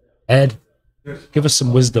 Ed, give us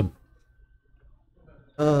some wisdom.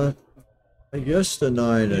 I guess the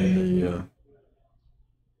 9 and the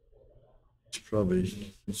it's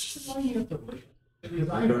probably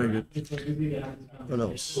what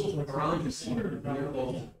else? You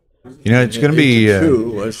know, it's going to be.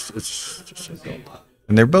 It's just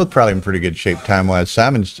And they're both probably in pretty good shape time-wise.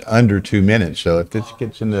 Simon's under 2 minutes, so if this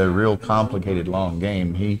gets into a real complicated long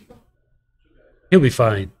game, He'll be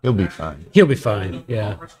fine. he'll be fine. He'll be fine.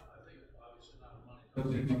 Yeah.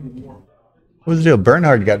 What was the deal?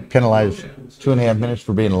 Bernhard got penalized 2.5 minutes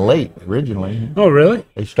for being late originally. Oh, really?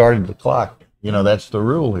 They started the clock. You know, that's the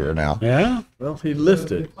rule here now. Yeah. well, he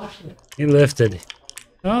lifted. He lifted.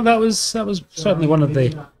 Oh, that was certainly one of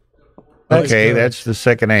the. Okay, good. that's the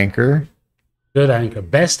second anchor. Good anchor.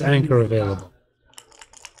 Best anchor available.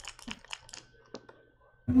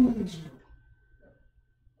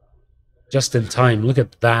 Just in time. Look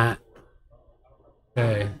at that.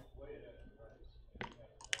 Okay.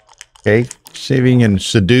 Okay, see if you can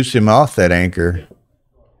seduce him off that anchor.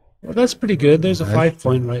 Well, that's pretty good. There's a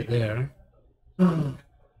 5-point right there. And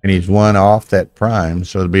he's one off that prime,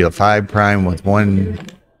 so it'll be a 5 prime with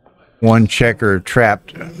one checker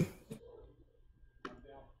trapped.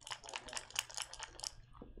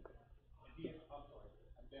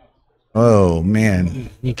 Oh man,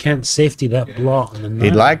 You can't safety that blot on the 9.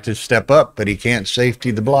 he'd like to step up, but he can't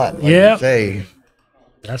safety the blot. Like Yep. you say.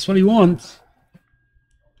 That's what he wants.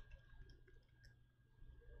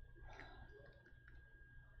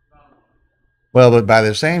 Well, but by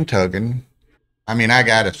the same token, I mean, I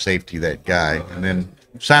got to safety that guy, and then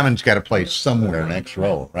Simon's got to play somewhere next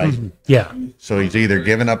roll, right? Yeah. So he's either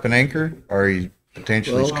giving up an anchor or he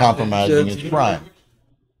potentially is Well, compromising it's- his prime.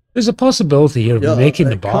 There's a possibility here of Yeah, making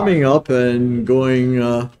the bar. coming up and going.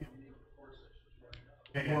 Yeah.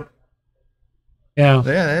 Yeah,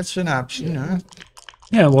 that's an option. Huh?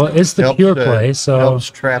 Yeah, well, it's the Helps, pure play, so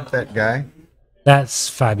helps trap that guy, that's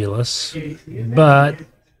fabulous. But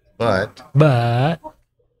well,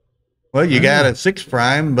 you got a 6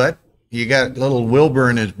 prime, but you got little Wilbur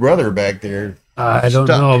and his brother back there. I don't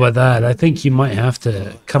Stuck. know about that. I think you might have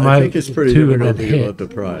to come I out think it's pretty 2 and then difficult to give up hit.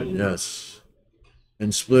 the pride. Yes,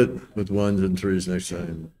 and split with 1s and 3s next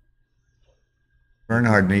time.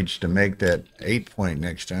 Bernhard needs to make that 8-point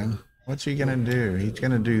next time. What's he gonna do? He's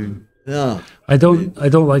gonna do. Yeah, I don't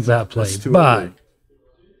like that play, That's too but early.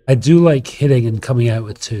 I do like hitting and coming out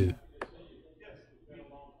with 2.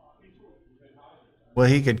 Well,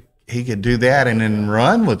 he could do that and then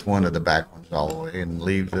run with one of the back ones all the way and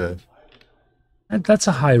leave the. And that's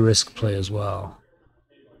a high risk play as well.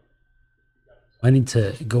 I need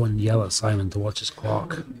to go and yell at Simon to watch his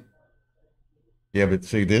clock. Yeah, but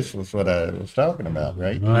see, this was what I was talking about,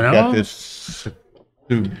 right? You've I know. got this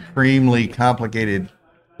supremely complicated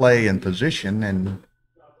play and position, and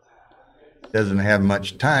doesn't have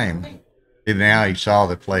much time. And now he saw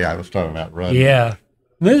the play I was talking about running. Yeah,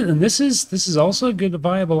 and this is also a good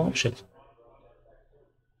viable option.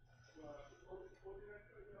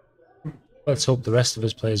 Let's hope the rest of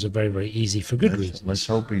his plays are very, very easy for good reasons. Let's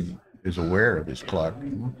hope he is aware of his clock.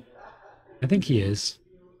 I think he is.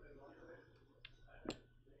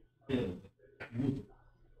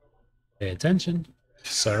 Pay attention,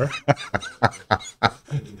 sir.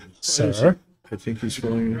 Sir. I think he's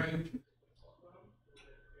going.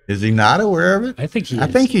 Is he not aware of it? I think he is. I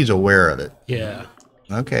think he's aware of it. Yeah.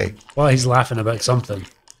 Okay. Well, he's laughing about something.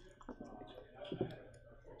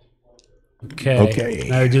 Okay. Okay.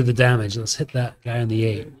 Now do the damage. Let's hit that guy on the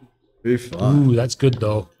 8. Be fine. Ooh, that's good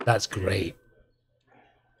though. That's great.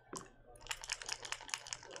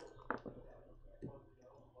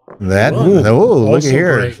 That, Wow. oh, look Also at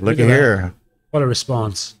here. great. Look Look at at here. What a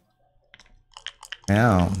response.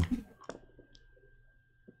 Now,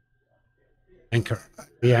 Anchor.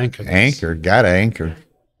 The anchor. anchor, got to anchor.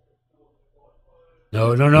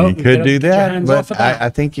 No, no, no. You could do Get your that, hands off but of that. I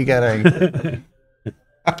think you got to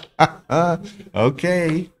anchor.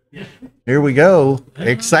 Okay. Here we go.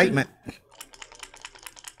 Excitement.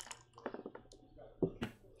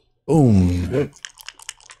 Boom.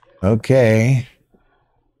 Okay.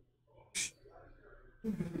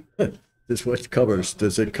 This what covers?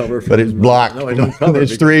 Does it cover? But it's blocked. No, I don't cover.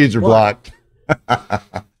 Its threes are blocked.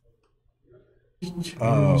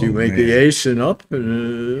 Do you make the ace and up?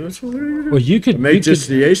 That's what you do. Well, you could Make you just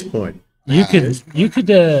could, the ace point. you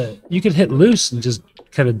could hit loose and just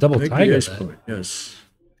kind of double Make the tiger ace that. point. Yes.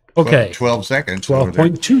 Okay. 12 seconds. over there.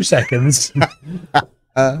 12.2 seconds.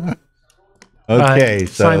 Okay,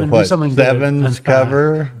 so Simon, do what? something good. Sevens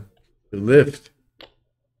cover. The lift.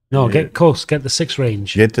 No, get close. Get the 6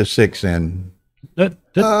 range. Get the 6 in. Well,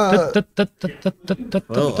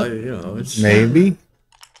 it's Maybe.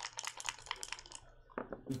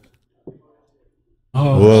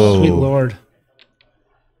 Oh, Whoa. sweet lord.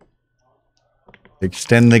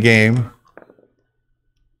 Extend the game.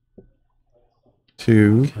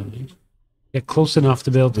 2. Get close enough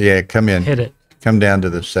to be able to Yeah, come in. hit it. Come down to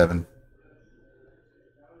the 7.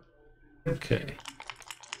 Okay.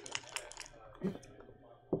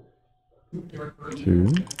 2.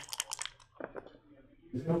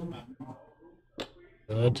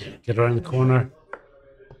 Good. Get around the corner.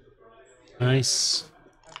 Nice.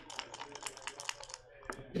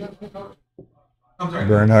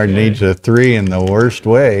 Bernhard needs a 3 in the worst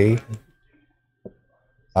way.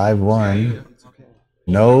 5-1.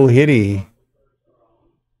 No hitty.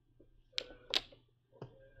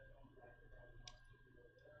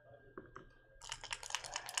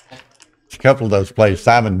 A couple of those plays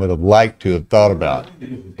Simon would have liked to have thought about,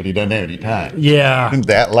 but he doesn't have any time. Yeah.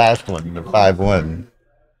 That last one, the 5-1.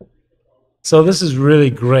 So this is really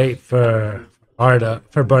great for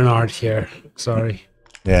Bernhard here. Sorry.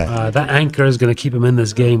 Yeah. That anchor is going to keep him in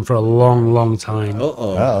this game for a long, long time.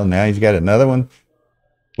 Uh-oh. Oh, now he's got another one,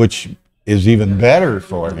 which is even better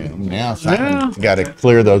for him. Now Simon's got to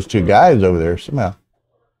clear those 2 guys over there somehow.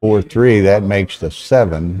 4-3, that makes the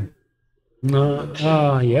 7. No,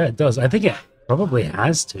 yeah, it does. I think it probably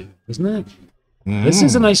has to, doesn't it? This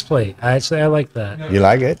is a nice play. Actually, I like that. You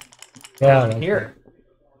like it? Yeah. Here.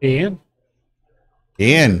 Ian?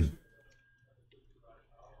 Ian,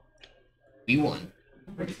 We won.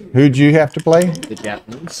 who'd you have to play? The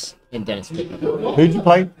Japanese and Dennis Culpepper. Who'd you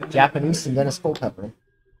play? Japanese and Dennis Culpepper.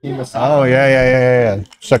 Oh, yeah.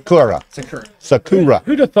 Sakura. Sakura.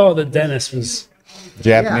 Who'd have thought that Dennis was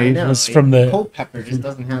Japanese. was from the... Culpepper just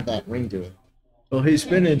doesn't have that ring to it. Well, he's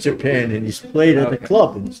been in Japan and he's played at the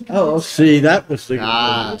club. Oh, see, that was the.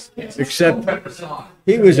 Except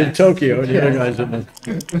he was in Tokyo and the other guy's in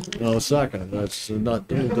Osaka. That's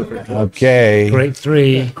not a different. Okay. Great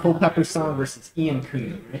 3. Culpepper-san versus Ian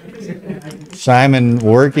Coon. Simon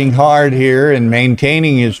working hard here and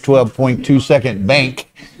maintaining his 12.2 second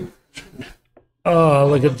bank. Oh,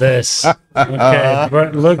 look at this. Okay,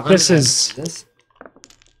 but look, this is...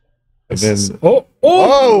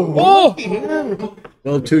 Oh!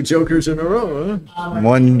 Well, 2 jokers in a row, huh?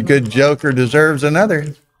 One good joker deserves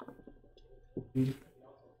another.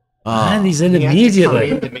 And he's in He has to come immediately.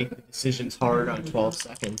 in to make the decisions hard on 12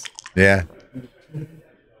 seconds. Yeah.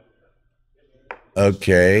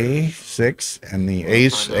 Okay, 6 and the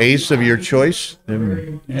ace of your choice.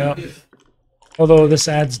 Yeah. Although this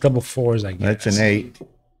adds double 4s, I guess. That's an 8.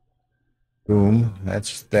 Boom.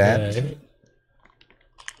 That's that. Okay.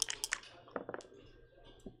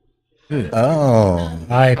 Oh.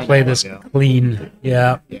 I play this clean.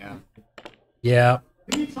 Yeah. Yeah. Yeah.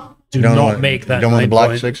 Do You don't not want- make that you don't want to 9 block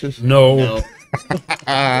point. 6s? No. No.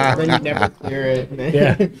 Then you never clear it.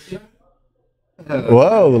 Yeah.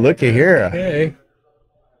 Whoa, looky here. Okay.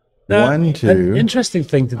 Now, 1, An 2. interesting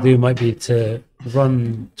thing to do might be to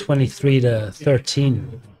run 23 to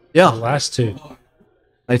 13. The Yeah, last 2.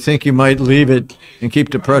 I think you might leave it and keep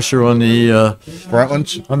the pressure on the. Front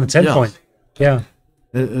ones? On the 10 Yeah. point. Yeah.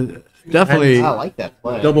 Definitely I like that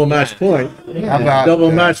play. double match point. How about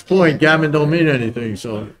Double match point. Gammon don't mean anything,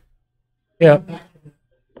 so Yeah.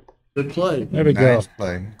 good play. There we go. Nice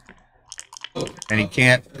play. And he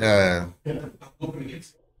can't,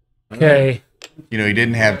 Okay. you know, he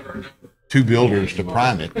didn't have 2 builders to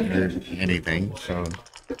prime it or anything, so.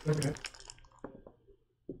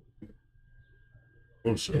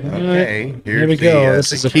 Okay, Here here's we go. the,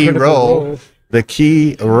 This is the a key critical roll. roll. The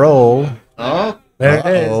key roll. Oh, There it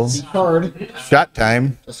Uh-oh. is. card. Shot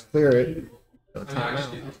time. Just clear it. Go timeout.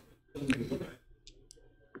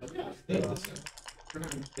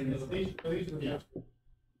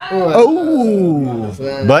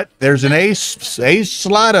 Oh, but there's an ace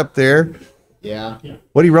slot up there. Yeah.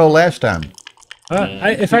 What did he roll last time?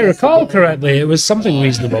 If I recall correctly, it was something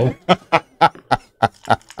reasonable.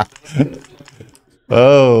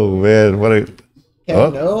 Oh man, what a! Oh.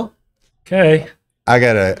 No. Okay.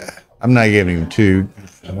 I'm not giving him 2.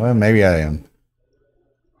 Well, maybe I am.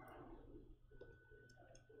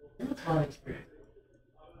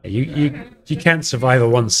 You can't survive a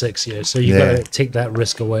 1-6 here, so you Yeah. gotta take that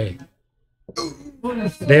risk away.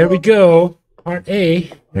 There we go. Part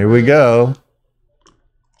A. Here we go.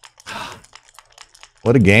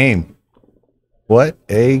 What a game! What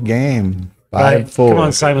a game! 5-4. Come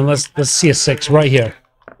on, Simon. Let's see a 6 right here.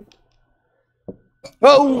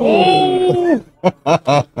 Oh!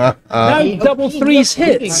 Now double threes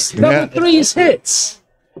hits. Double threes hits.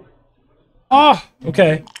 Oh,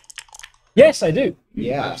 okay. Yes, I do.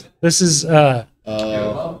 Yeah. This is here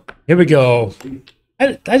we go.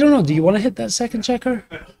 I don't know. Do you want to hit that second checker?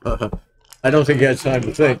 I don't think he has time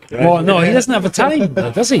to think. Right? Well, no, he doesn't have a time,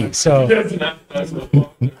 does he? So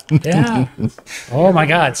yeah. Oh my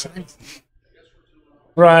God.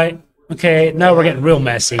 Right. Okay. Now we're getting real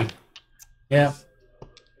messy. Yeah.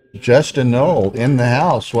 Justin Knoll in the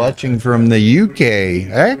house watching from the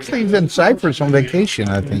UK. Actually, he's in Cyprus on vacation,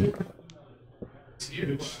 I think.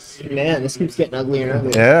 Man, this keeps getting uglier and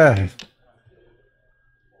uglier.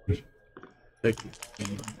 Yeah.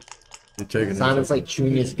 You're taking Simon's like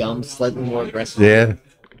chewing his gum slightly more aggressive. Yeah.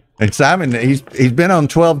 And Simon, he's been on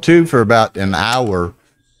 12-2 for about an hour.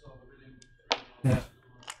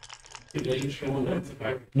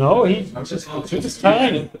 No, he just took his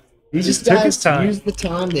time. He just took his time. Use the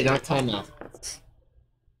time, they don't time out.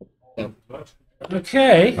 So,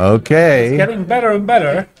 Okay. Okay. Getting better and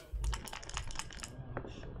better.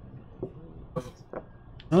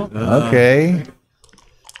 Okay.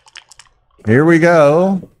 Here we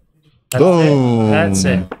go. That's Boom. it. That's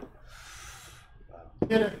it.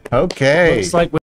 Okay. Looks like